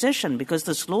terrible position because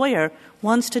this lawyer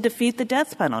wants to defeat the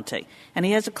death penalty. And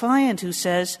he has a client who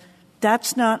says,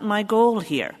 that's not my goal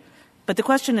here. But the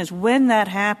question is, when that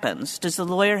happens, does the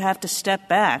lawyer have to step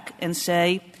back and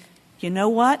say, you know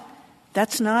what?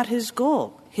 That's not his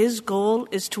goal. His goal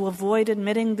is to avoid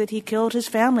admitting that he killed his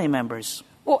family members.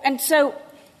 Well, and so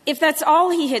if that's all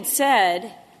he had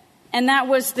said, and that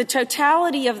was the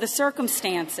totality of the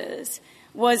circumstances,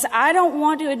 was I don't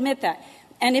want to admit that.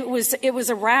 And it was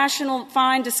a rational,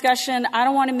 fine discussion. I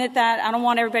don't want to admit that. I don't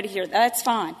want everybody to hear that. That's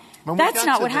fine. That's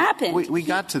not what happened. We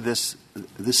got to this.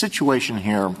 The situation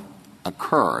here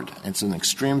occurred. It's an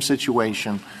extreme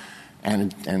situation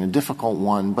and a difficult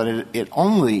one, but it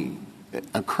only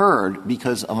occurred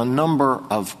because of a number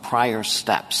of prior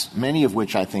steps, many of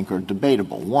which I think are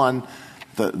debatable. One,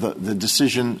 the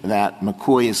decision that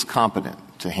McCoy is competent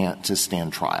to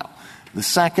stand trial. The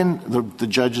second, the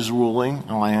judge's ruling,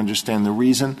 I understand the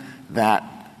reason, that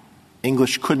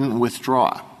English couldn't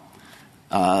withdraw.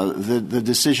 The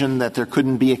decision that there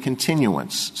couldn't be a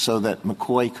continuance so that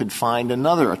McCoy could find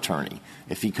another attorney,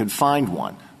 if he could find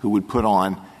one, who would put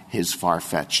on his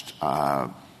far-fetched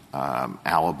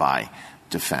alibi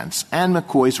defense, and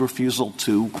McCoy's refusal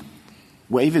to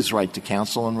waive his right to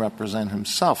counsel and represent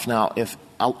himself. Now, if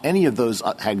any of those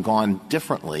had gone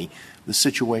differently, the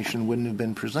situation wouldn't have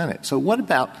been presented. So what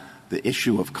about the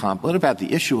issue of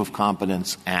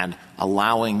competence and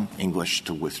allowing English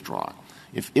to withdraw?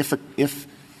 If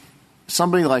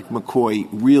somebody like McCoy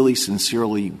really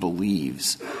sincerely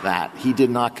believes that he did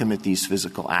not commit these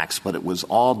physical acts, but it was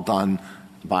all done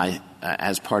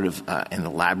as part of an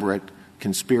elaborate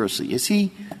conspiracy, is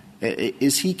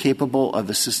he capable of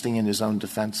assisting in his own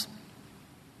defense?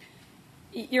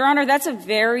 Your Honor, that's a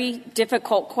very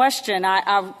difficult question.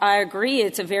 I agree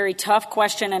it's a very tough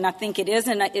question, and I think it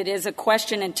is a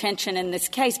question in tension in this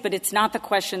case, but it's not the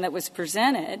question that was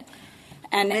presented.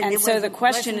 And so the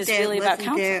question is really about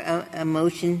counsel. Wasn't there a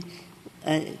motion?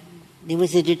 There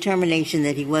was a determination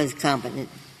that he was competent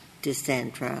to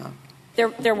stand trial.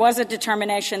 There was a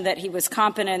determination that he was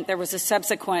competent. There was a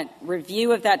subsequent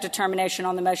review of that determination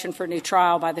on the motion for new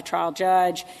trial by the trial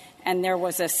judge, and there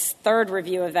was a third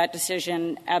review of that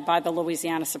decision by the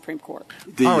Louisiana Supreme Court.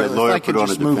 If I could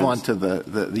just move on to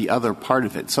the other part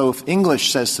of it. So if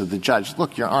English says to the judge,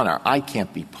 look, Your Honor, I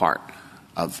can't be part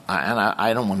of, and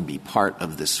I don't want to be part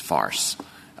of this farce.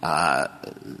 And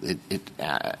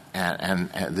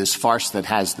this farce that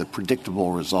has the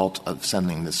predictable result of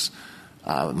sending this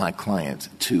my client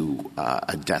to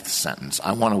a death sentence.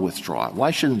 I want to withdraw it.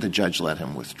 Why shouldn't the judge let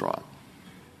him withdraw it?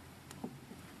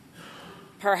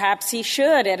 Perhaps he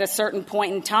should at a certain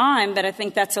point in time, but I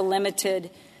think that's a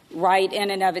limited right in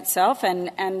and of itself,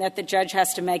 and that the judge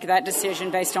has to make that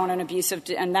decision based on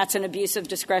and that's an abuse of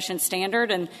discretion standard,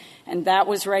 and that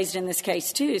was raised in this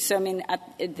case too. So, I mean,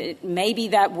 maybe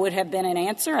that would have been an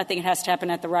answer. I think it has to happen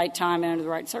at the right time and under the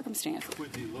right circumstance.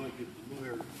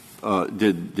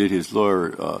 Did his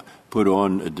lawyer put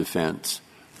on a defense?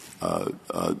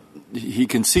 He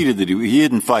conceded that he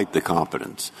didn't fight the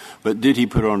competence, but did he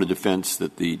put on a defense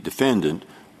that the defendant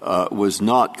was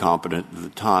not competent at the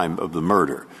time of the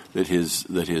murder, that his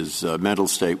mental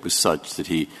state was such that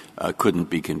he couldn't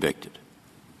be convicted?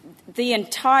 The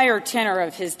entire tenor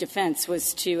of his defense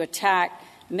was to attack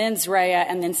mens rea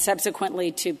and then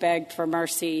subsequently to beg for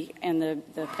mercy and the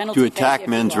penalty. To attack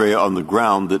mens rea on the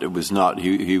ground that it was not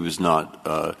he was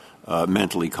not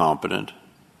mentally competent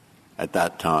at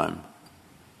that time.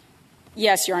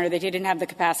 Yes, Your Honor, that he didn't have the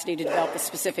capacity to develop a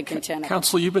specific intent.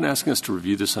 Counsel, you've been asking us to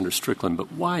review this under Strickland,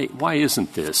 but why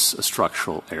isn't this a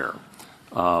structural error?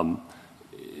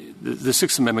 The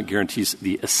Sixth Amendment guarantees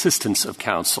the assistance of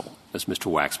counsel, as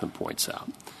Mr. Waxman points out,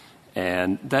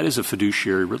 and that is a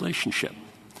fiduciary relationship.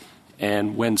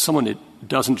 And when someone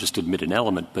doesn't just admit an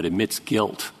element but admits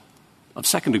guilt of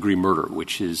second-degree murder,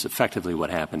 which is effectively what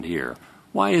happened here,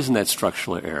 why isn't that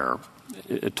structural error?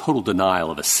 A total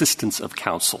denial of assistance of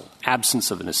counsel,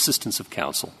 absence of an assistance of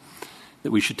counsel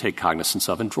that we should take cognizance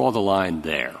of and draw the line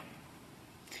there.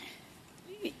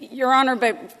 Your Honor,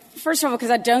 but first of all,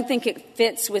 because I don't think it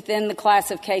fits within the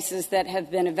class of cases that have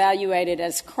been evaluated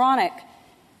as chronic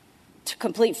to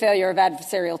complete failure of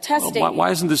adversarial testing. Well,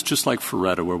 why isn't this just like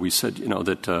Ferretta, where we said,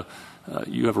 that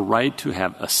you have a right to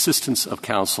have assistance of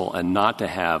counsel and not to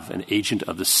have an agent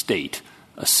of the state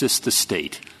assist the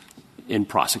state in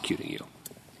prosecuting you?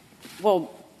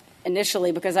 Well,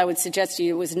 initially, because I would suggest to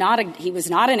you he was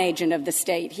not an agent of the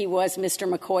state. He was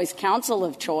Mr. McCoy's counsel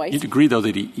of choice. You'd agree, though,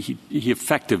 that he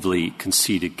effectively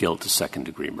conceded guilt to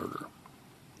second-degree murder?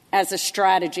 As a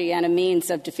strategy and a means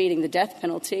of defeating the death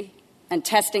penalty and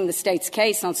testing the state's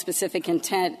case on specific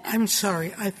intent. I'm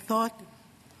sorry. I thought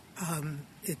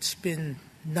it's been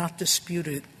not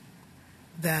disputed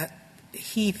that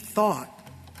he thought,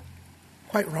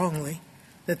 quite wrongly,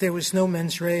 that there was no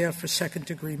mens rea for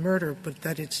second-degree murder, but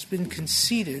that it's been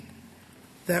conceded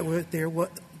that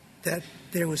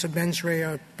there was a mens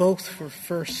rea both for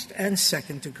first and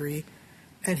second degree,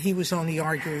 and he was only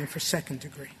arguing for second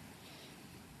degree.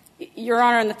 Your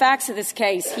Honor, in the facts of this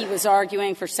case, he was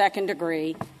arguing for second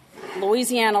degree.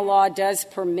 Louisiana law does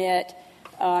permit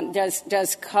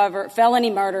does cover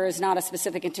felony murder is not a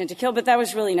specific intent to kill, but that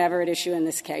was really never at issue in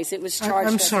this case. It was charged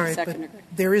I'm as sorry, second but degree.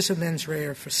 There is a mens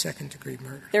rea for second-degree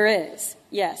murder. There is,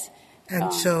 yes.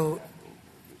 And so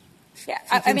yeah,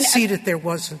 he conceded there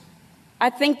wasn't. I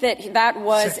think that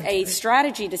was a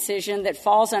strategy decision that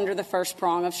falls under the first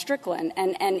prong of Strickland.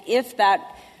 And if that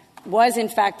was, in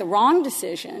fact, the wrong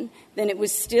decision, then it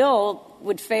was still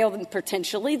would fail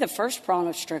potentially the first prong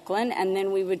of Strickland, and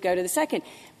then we would go to the second.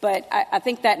 But I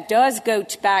think that does go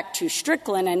back to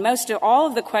Strickland, and all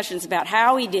of the questions about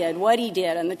how he did, what he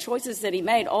did, and the choices that he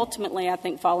made ultimately, I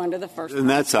think, fall under the first prong. And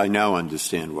that's, I now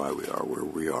understand why we are where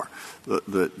we are.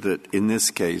 That in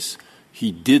this case,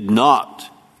 he did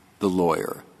not, the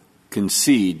lawyer,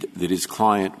 concede that his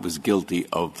client was guilty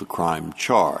of the crime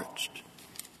charged.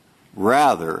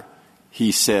 Rather,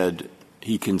 he said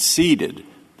he conceded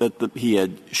that he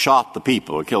had shot the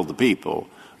people or killed the people,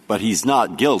 but he's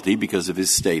not guilty because of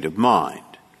his state of mind.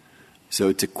 So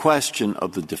it's a question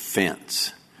of the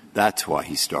defense. That's why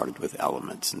he started with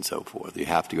elements and so forth. You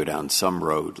have to go down some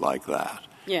road like that.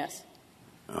 Yes.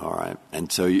 All right.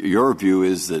 And so your view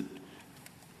is that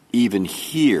even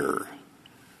here,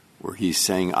 where he's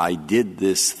saying, I did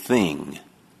this thing,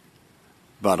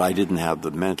 but I didn't have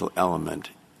the mental element,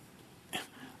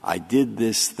 I did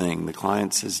this thing. The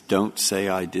client says, don't say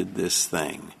I did this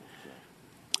thing.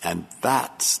 And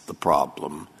that's the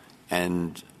problem.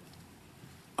 And,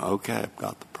 okay, I've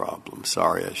got the problem.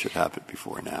 Sorry, I should have it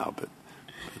before now. But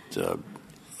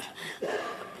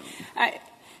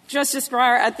Justice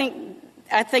Breyer,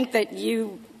 I think that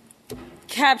you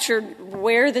captured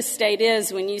where the state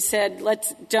is when you said,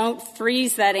 don't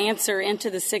freeze that answer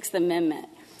into the Sixth Amendment.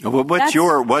 Well,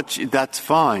 that's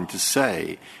fine to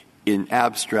say in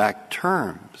abstract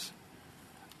terms.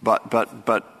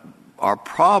 But our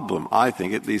problem, I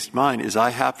think, at least mine, is I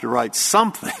have to write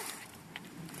something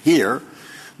here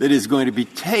that is going to be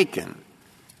taken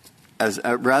as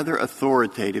a rather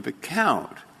authoritative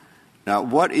account. Now,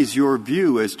 what is your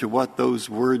view as to what those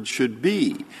words should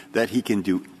be? That he can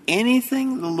do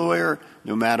anything, the lawyer,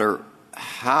 no matter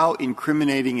how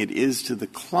incriminating it is to the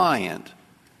client,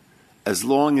 as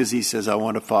long as he says, I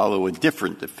want to follow a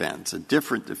different defense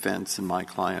than my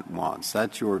client wants.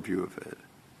 That's your view of it.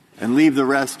 And leave the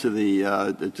rest to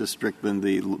to Strickland,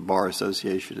 the Bar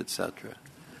Association, et cetera.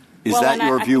 Is that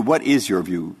your view? What is your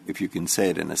view, if you can say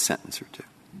it in a sentence or two?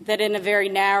 That in a very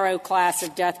narrow class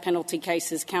of death penalty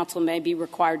cases, counsel may be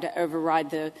required to override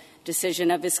the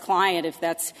decision of his client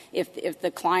if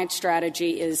the client's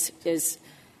strategy is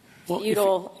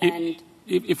futile.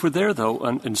 If we're there, though,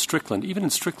 in Strickland, even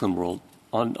in Strickland world,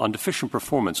 on deficient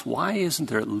performance, why isn't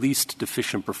there at least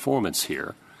deficient performance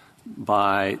here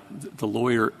by the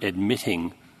lawyer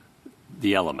admitting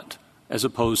the element as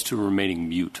opposed to remaining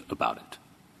mute about it?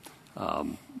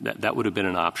 That would have been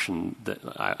an option that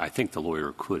I think the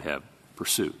lawyer could have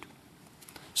pursued.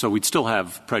 So we'd still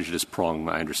have prejudice prong.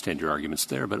 I understand your arguments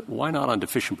there, but why not on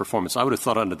deficient performance? I would have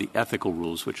thought under the ethical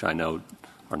rules, which I know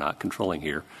are not controlling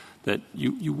here, that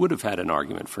you would have had an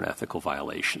argument for an ethical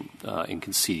violation in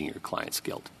conceding your client's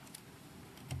guilt.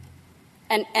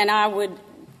 And I would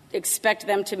expect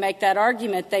them to make that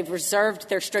argument. They've reserved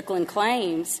their Strickland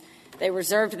claims. They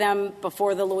reserved them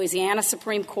before the Louisiana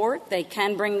Supreme Court. They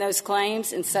can bring those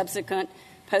claims in subsequent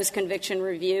post-conviction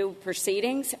review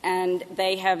proceedings, and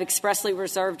they have expressly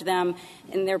reserved them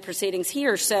in their proceedings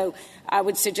here. So I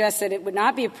would suggest that it would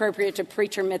not be appropriate to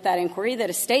pre-termit that inquiry, that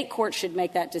a state court should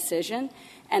make that decision,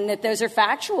 and that those are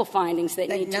factual findings that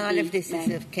need to be made. But not if this is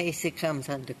a case that comes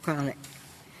under chronic.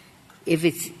 If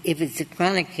it's a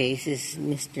chronic case, as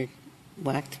Mr.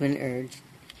 Waxman urged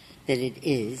that it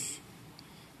is,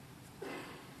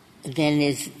 then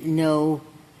there's no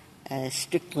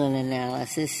Strickland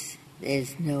analysis.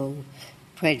 There's no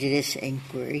prejudice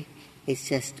inquiry. It's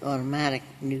just automatic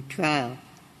new trial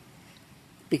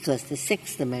because the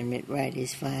Sixth Amendment right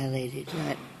is violated,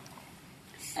 right?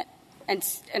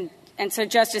 And so,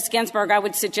 Justice Ginsburg, I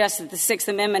would suggest that the Sixth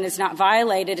Amendment is not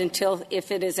violated until,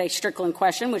 if it is a Strickland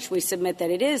question, which we submit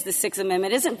that it is, the Sixth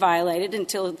Amendment isn't violated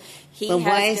until we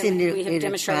have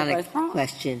demonstrated both wrong.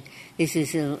 Question. This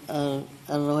is a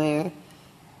lawyer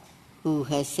who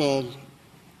has said,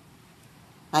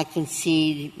 I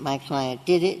concede my client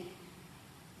did it.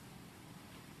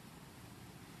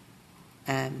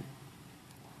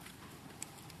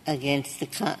 Against the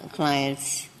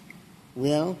client's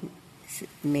will,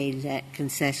 made that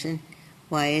concession.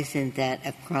 Why isn't that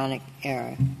a chronic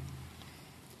error?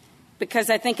 Because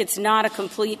I think it's not a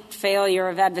complete failure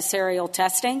of adversarial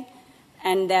testing,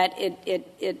 and that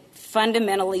it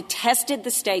fundamentally tested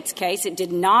the state's case. It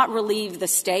did not relieve the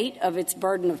state of its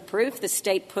burden of proof. The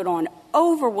state put on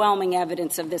overwhelming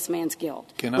evidence of this man's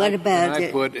guilt. Can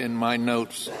I put in my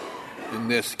notes in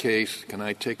this case, can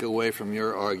I take away from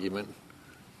your argument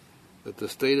that the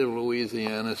state of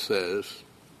Louisiana says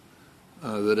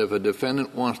that if a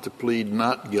defendant wants to plead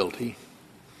not guilty,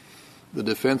 the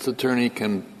defense attorney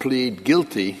can plead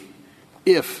guilty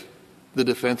if the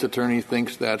defense attorney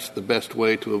thinks that's the best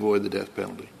way to avoid the death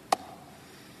penalty?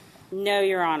 No,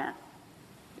 Your Honor.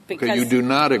 Because you do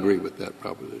not agree with that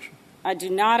proposition. I do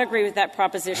not agree with that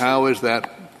proposition. How is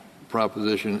that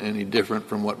proposition any different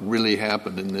from what really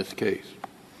happened in this case?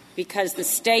 Because the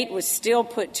state was still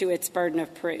put to its burden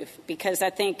of proof. Because I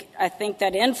think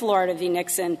that in Florida v.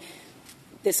 Nixon,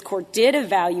 this court did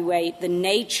evaluate the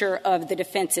nature of the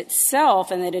defense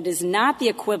itself and that it is not the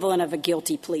equivalent of a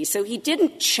guilty plea. So he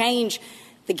didn't change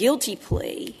the guilty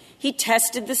plea. He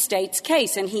tested the state's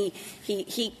case, and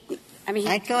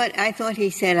I thought he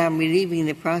said, I'm relieving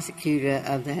the prosecutor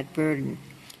of that burden.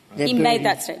 He made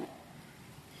that statement.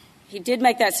 He did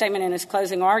make that statement in his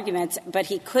closing arguments, but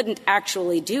he couldn't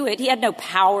actually do it. He had no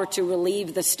power to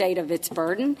relieve the state of its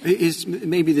burden.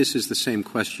 Maybe this is the same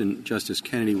question Justice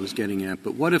Kennedy was getting at,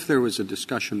 but what if there was a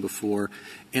discussion before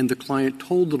and the client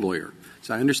told the lawyer,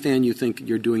 so I understand you think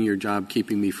you're doing your job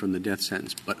keeping me from the death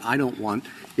sentence, but I don't want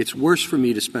 – it's worse for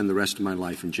me to spend the rest of my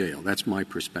life in jail. That's my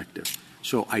perspective.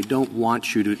 So I don't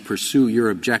want you to pursue your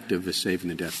objective of saving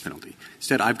the death penalty.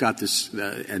 Instead, I've got this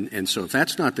and so if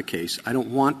that's not the case, I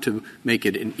don't want to make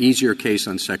it an easier case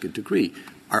on second degree.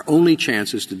 Our only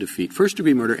chance is to defeat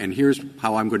first-degree murder, and here's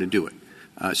how I'm going to do it.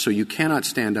 So you cannot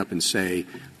stand up and say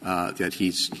that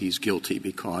he's guilty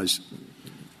because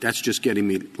that's just getting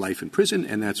me life in prison,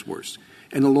 and that's worse.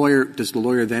 And does the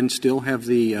lawyer then still have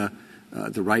the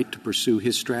right to pursue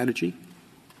his strategy?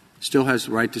 Still has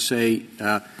the right to say,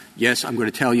 yes, I'm going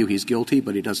to tell you he's guilty,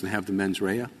 but he doesn't have the mens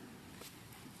rea?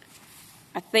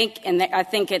 I think in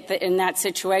that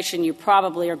situation, you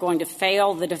probably are going to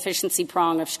fail the deficiency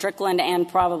prong of Strickland and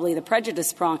probably the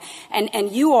prejudice prong.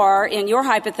 And you are, in your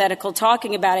hypothetical,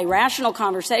 talking about a rational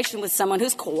conversation with someone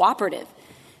who's cooperative.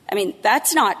 I mean,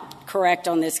 that's not correct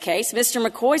on this case. Mr.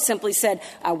 McCoy simply said,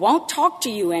 I won't talk to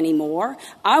you anymore.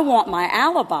 I want my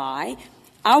alibi.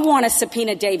 I want to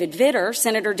subpoena David Vitter,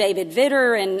 Senator David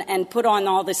Vitter, and put on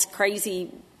all this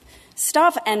crazy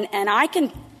stuff. And I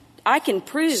can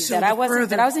prove that I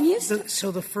was in Houston.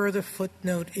 So the further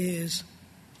footnote is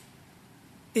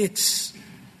it's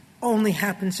only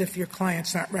happens if your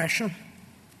client's not rational,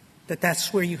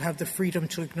 that's where you have the freedom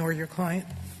to ignore your client?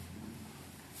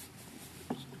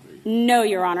 No,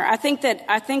 Your Honor. I think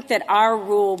that our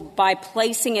rule, by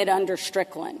placing it under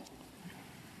Strickland,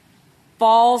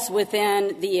 falls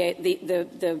within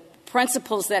the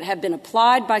principles that have been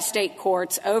applied by state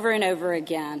courts over and over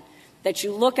again, that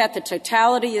you look at the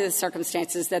totality of the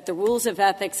circumstances, that the rules of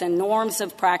ethics and norms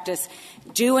of practice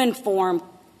do inform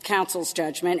counsel's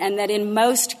judgment, and that in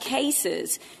most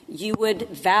cases you would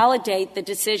validate the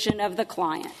decision of the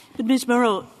client. But Ms.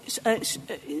 Burrow,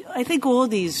 I think all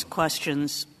these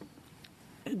questions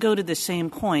go to the same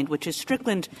point, which is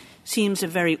Strickland seems a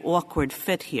very awkward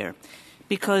fit here,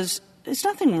 because there's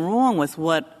nothing wrong with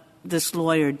what this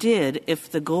lawyer did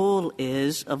if the goal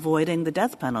is avoiding the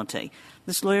death penalty.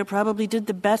 This lawyer probably did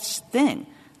the best thing,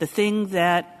 the thing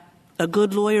that a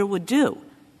good lawyer would do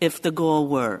if the goal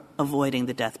were avoiding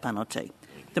the death penalty.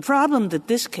 The problem that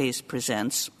this case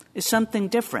presents is something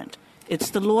different.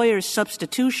 It's the lawyer's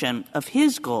substitution of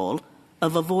his goal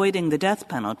of avoiding the death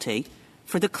penalty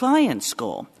for the client's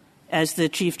goal. As the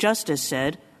Chief Justice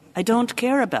said, I don't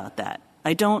care about that.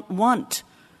 I don't want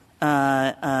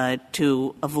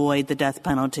to avoid the death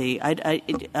penalty.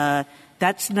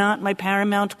 That's not my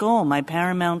paramount goal. My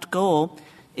paramount goal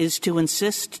is to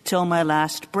insist till my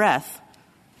last breath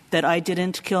that I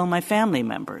didn't kill my family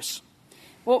members.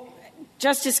 Well,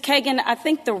 Justice Kagan, I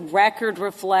think the record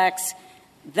reflects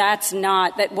that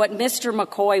what Mr.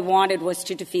 McCoy wanted was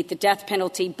to defeat the death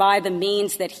penalty by the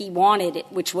means that he wanted it,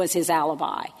 which was his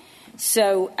alibi.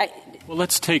 So well,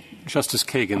 let's take Justice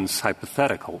Kagan's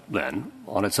hypothetical then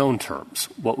on its own terms.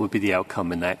 What would be the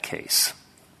outcome in that case?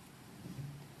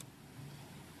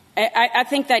 I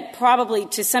think that probably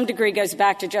to some degree goes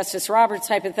back to Justice Roberts'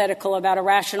 hypothetical about a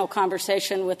rational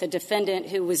conversation with a defendant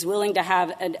who was willing to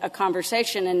have a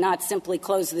conversation and not simply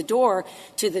close the door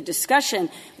to the discussion,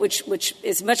 which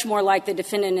is much more like the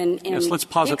defendant in Yes, let's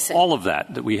posit Dixon. all of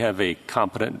that we have a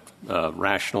competent,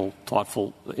 rational,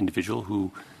 thoughtful individual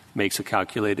who makes a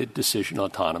calculated decision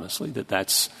autonomously that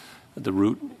that's the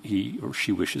route he or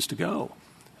she wishes to go.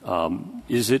 Can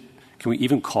we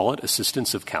even call it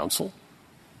assistance of counsel?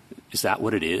 Is that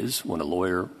what it is when a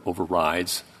lawyer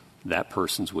overrides that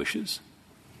person's wishes?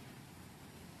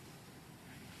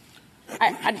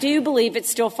 I do believe it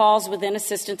still falls within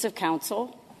assistance of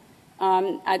counsel.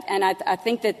 I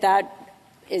think that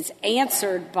is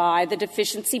answered by the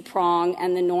deficiency prong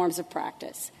and the norms of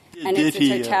practice. And it's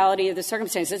the totality of the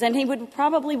circumstances. And he would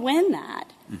probably win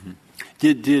that.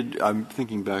 Mm-hmm. I'm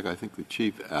thinking back, I think the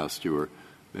Chief asked you, or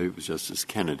maybe it was Justice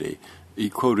Kennedy, he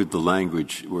quoted the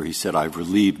language where he said, I've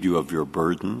relieved you of your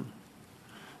burden.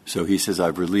 So he says,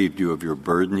 I've relieved you of your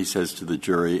burden, he says to the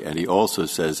jury, and he also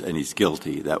says, and he's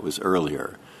guilty. That was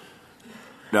earlier.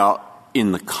 Now,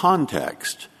 in the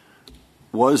context,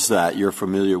 was that, you're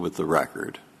familiar with the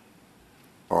record,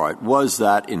 all right, was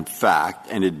that, in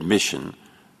fact, an admission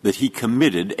that he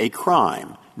committed a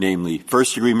crime, namely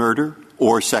first-degree murder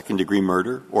or second-degree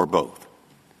murder or both?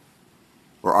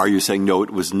 Or are you saying, no, it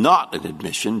was not an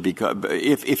admission? Because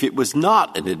if it was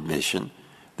not an admission,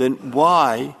 then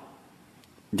why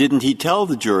didn't he tell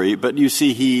the jury, but you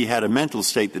see he had a mental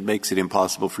state that makes it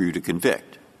impossible for you to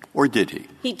convict? Or did he?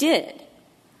 He did.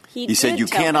 He said you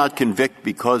cannot convict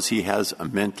because he has a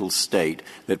mental state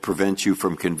that prevents you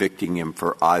from convicting him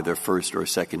for either first or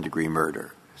second-degree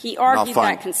murder. He argued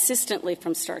that consistently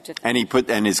from start to finish.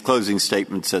 And his closing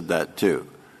statement said that too?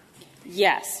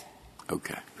 Yes.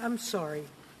 Okay. I'm sorry.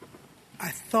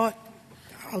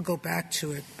 I'll go back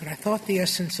to it, but I thought the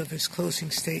essence of his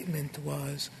closing statement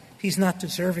was he's not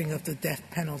deserving of the death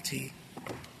penalty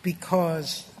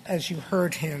because, as you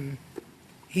heard him,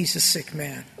 he's a sick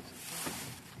man.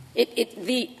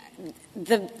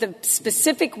 The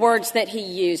specific words that he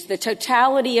used, the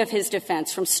totality of his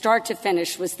defense from start to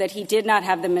finish was that he did not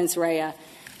have the mens rea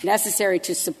necessary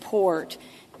to support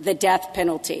the death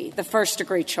penalty, the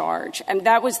first-degree charge. And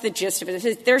that was the gist of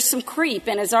it. There's some creep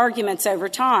in his arguments over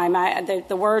time.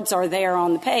 The words are there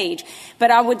on the page.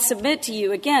 But I would submit to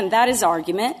you, again, that is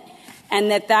argument, and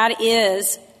that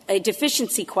is a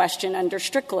deficiency question under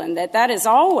Strickland,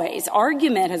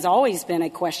 argument has always been a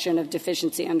question of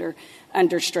deficiency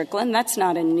under Strickland. That's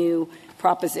not a new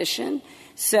proposition.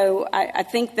 So I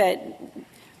think that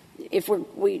if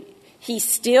he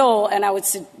still, and I would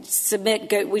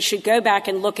submit, we should go back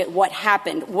and look at what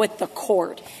happened with the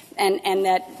court, and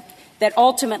that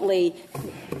ultimately,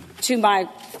 to my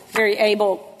very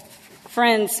able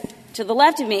friends to the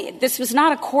left of me, this was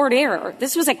not a court error.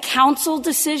 This was a counsel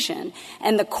decision,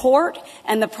 and the court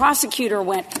and the prosecutor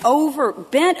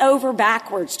bent over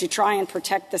backwards to try and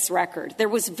protect this record. There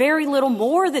was very little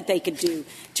more that they could do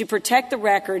to protect the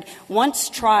record once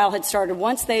trial had started,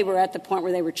 once they were at the point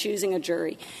where they were choosing a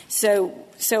jury. So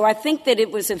I think that it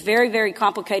was a very, very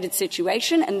complicated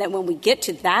situation, and that when we get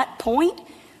to that point,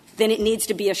 then it needs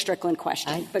to be a Strickland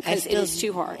question, because it is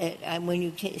too hard. When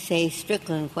you say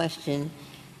Strickland question,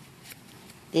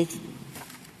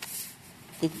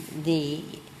 the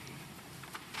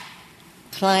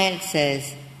client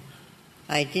says,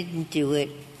 I didn't do it,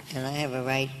 and I have a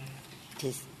right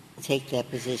to take that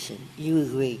position. You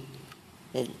agree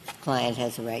that the client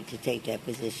has a right to take that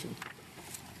position?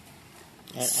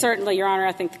 Certainly, Your Honor,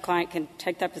 I think the client can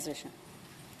take that position.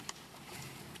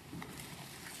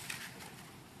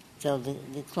 So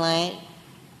the client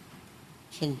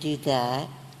can do that,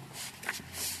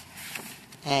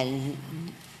 and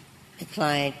the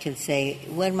client can say,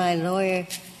 when my lawyer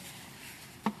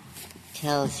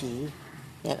tells you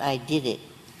that I did it,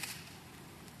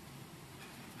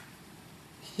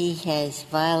 he has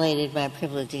violated my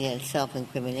privilege against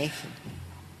self-incrimination.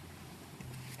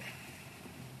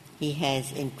 He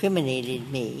has incriminated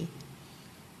me.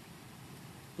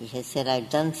 He has said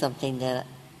I've done something that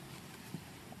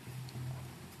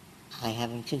I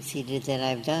haven't conceded that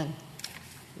I've done.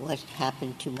 What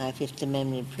happened to my Fifth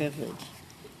Amendment privilege?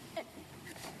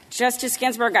 Justice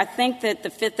Ginsburg, I think that the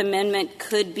Fifth Amendment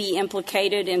could be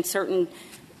implicated in certain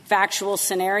factual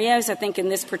scenarios. I think in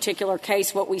this particular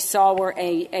case what we saw were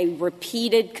a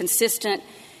repeated, consistent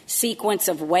sequence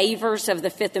of waivers of the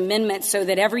Fifth Amendment, so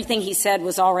that everything he said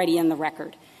was already in the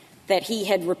record, that he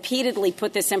had repeatedly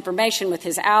put this information with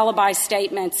his alibi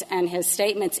statements and his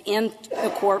statements in the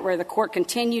court, where the court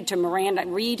continued to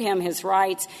read him his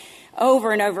rights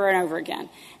over and over and over again.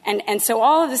 And so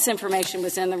all of this information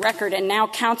was in the record, and now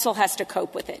counsel has to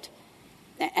cope with it.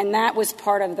 And that was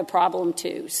part of the problem,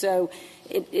 too. So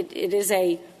it is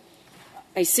a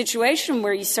situation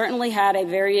where you certainly had a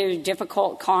very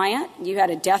difficult client. You had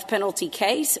a death penalty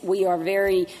case. We are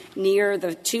very near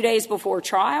the 2 days before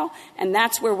trial, and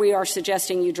that's where we are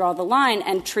suggesting you draw the line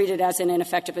and treat it as an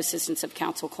ineffective assistance of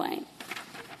counsel claim.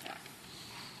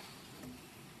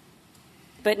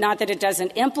 But not that it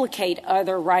doesn't implicate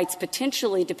other rights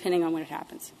potentially, depending on when it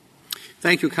happens.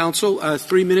 Thank you, counsel.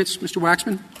 3 minutes, Mr.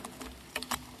 Waxman.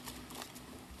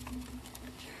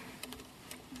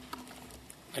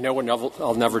 I know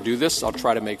I'll never do this. I'll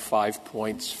try to make 5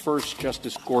 points. First,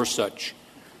 Justice Gorsuch,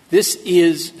 this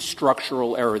is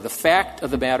structural error. The fact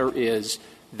of the matter is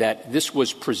that this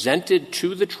was presented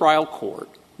to the trial court,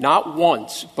 not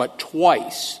once, but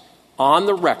twice, on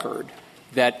the record,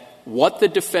 that what the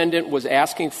defendant was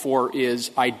asking for is,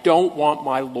 I don't want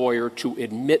my lawyer to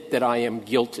admit that I am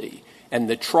guilty. And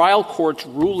the trial court's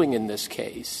ruling in this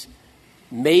case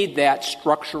made that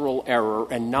structural error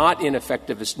and not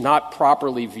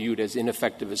properly viewed as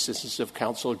ineffective assistance of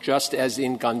counsel, just as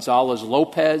in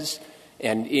Gonzalez-Lopez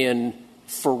and in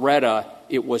Ferretta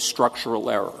it was structural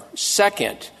error.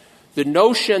 Second, the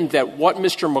notion that what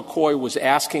Mr. McCoy was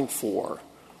asking for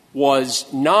was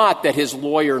not that his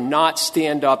lawyer not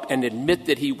stand up and admit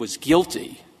that he was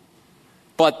guilty,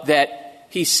 but that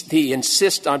he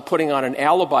insists on putting on an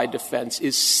alibi defense,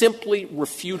 is simply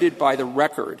refuted by the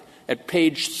record. At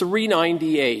page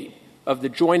 398 of the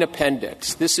joint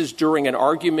appendix, this is during an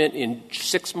argument in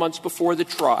 6 months before the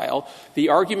trial. The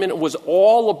argument was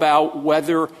all about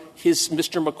whether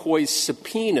Mr. McCoy's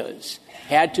subpoenas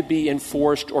had to be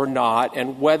enforced or not,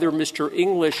 and whether Mr.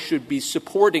 English should be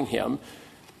supporting him.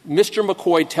 Mr.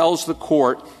 McCoy tells the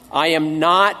court, I am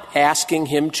not asking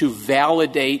him to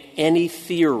validate any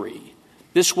theory.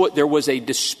 There was a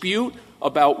dispute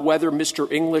about whether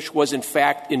Mr. English was in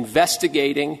fact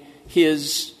investigating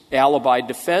his alibi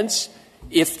defense.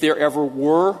 If there ever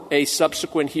were a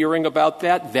subsequent hearing about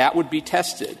that, that would be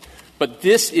tested. But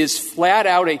this is flat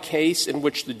out a case in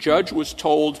which the judge was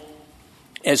told,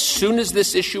 as soon as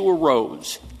this issue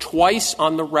arose, twice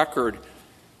on the record,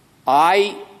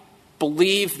 I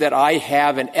believe that I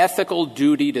have an ethical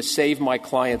duty to save my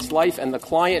client's life, and the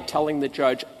client telling the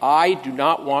judge, I do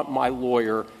not want my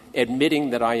lawyer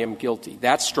admitting that I am guilty.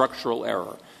 That's structural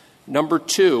error. Number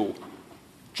two,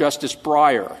 Justice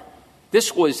Breyer,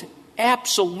 This was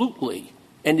absolutely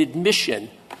an admission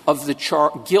of the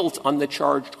guilt on the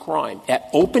charged crime. At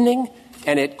opening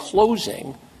and at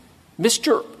closing,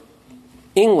 Mr.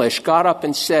 English got up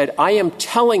and said, I am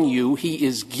telling you he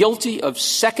is guilty of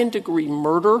second-degree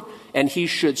murder and he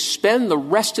should spend the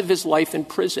rest of his life in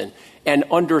prison. And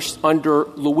under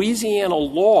Louisiana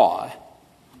law,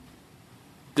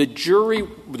 the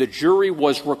jury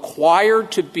was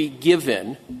required to be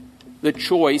given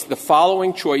the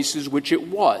following choices, which it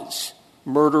was: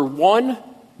 murder 1,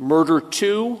 murder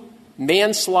 2,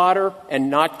 manslaughter, and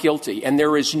not guilty. And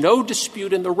there is no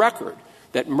dispute in the record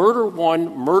that murder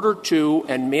 1, murder 2,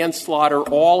 and manslaughter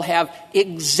all have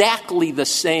exactly the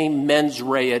same mens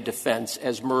rea defense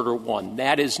as murder 1.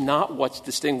 That is not what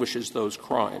distinguishes those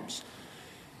crimes.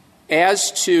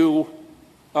 As to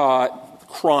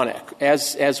chronic,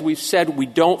 as we've said, we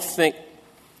don't think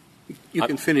 — You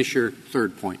can finish your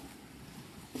third point.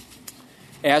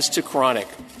 As to chronic,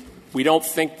 we don't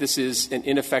think this is an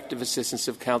ineffective assistance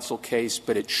of counsel case,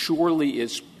 but it surely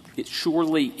is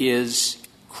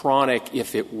chronic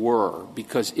if it were,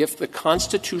 because if the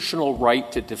constitutional right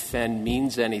to defend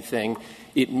means anything,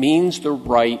 it means the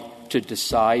right to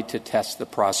decide to test the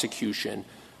prosecution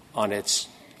on its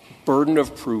burden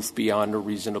of proof beyond a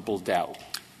reasonable doubt.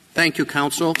 Thank you,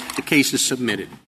 counsel. The case is submitted.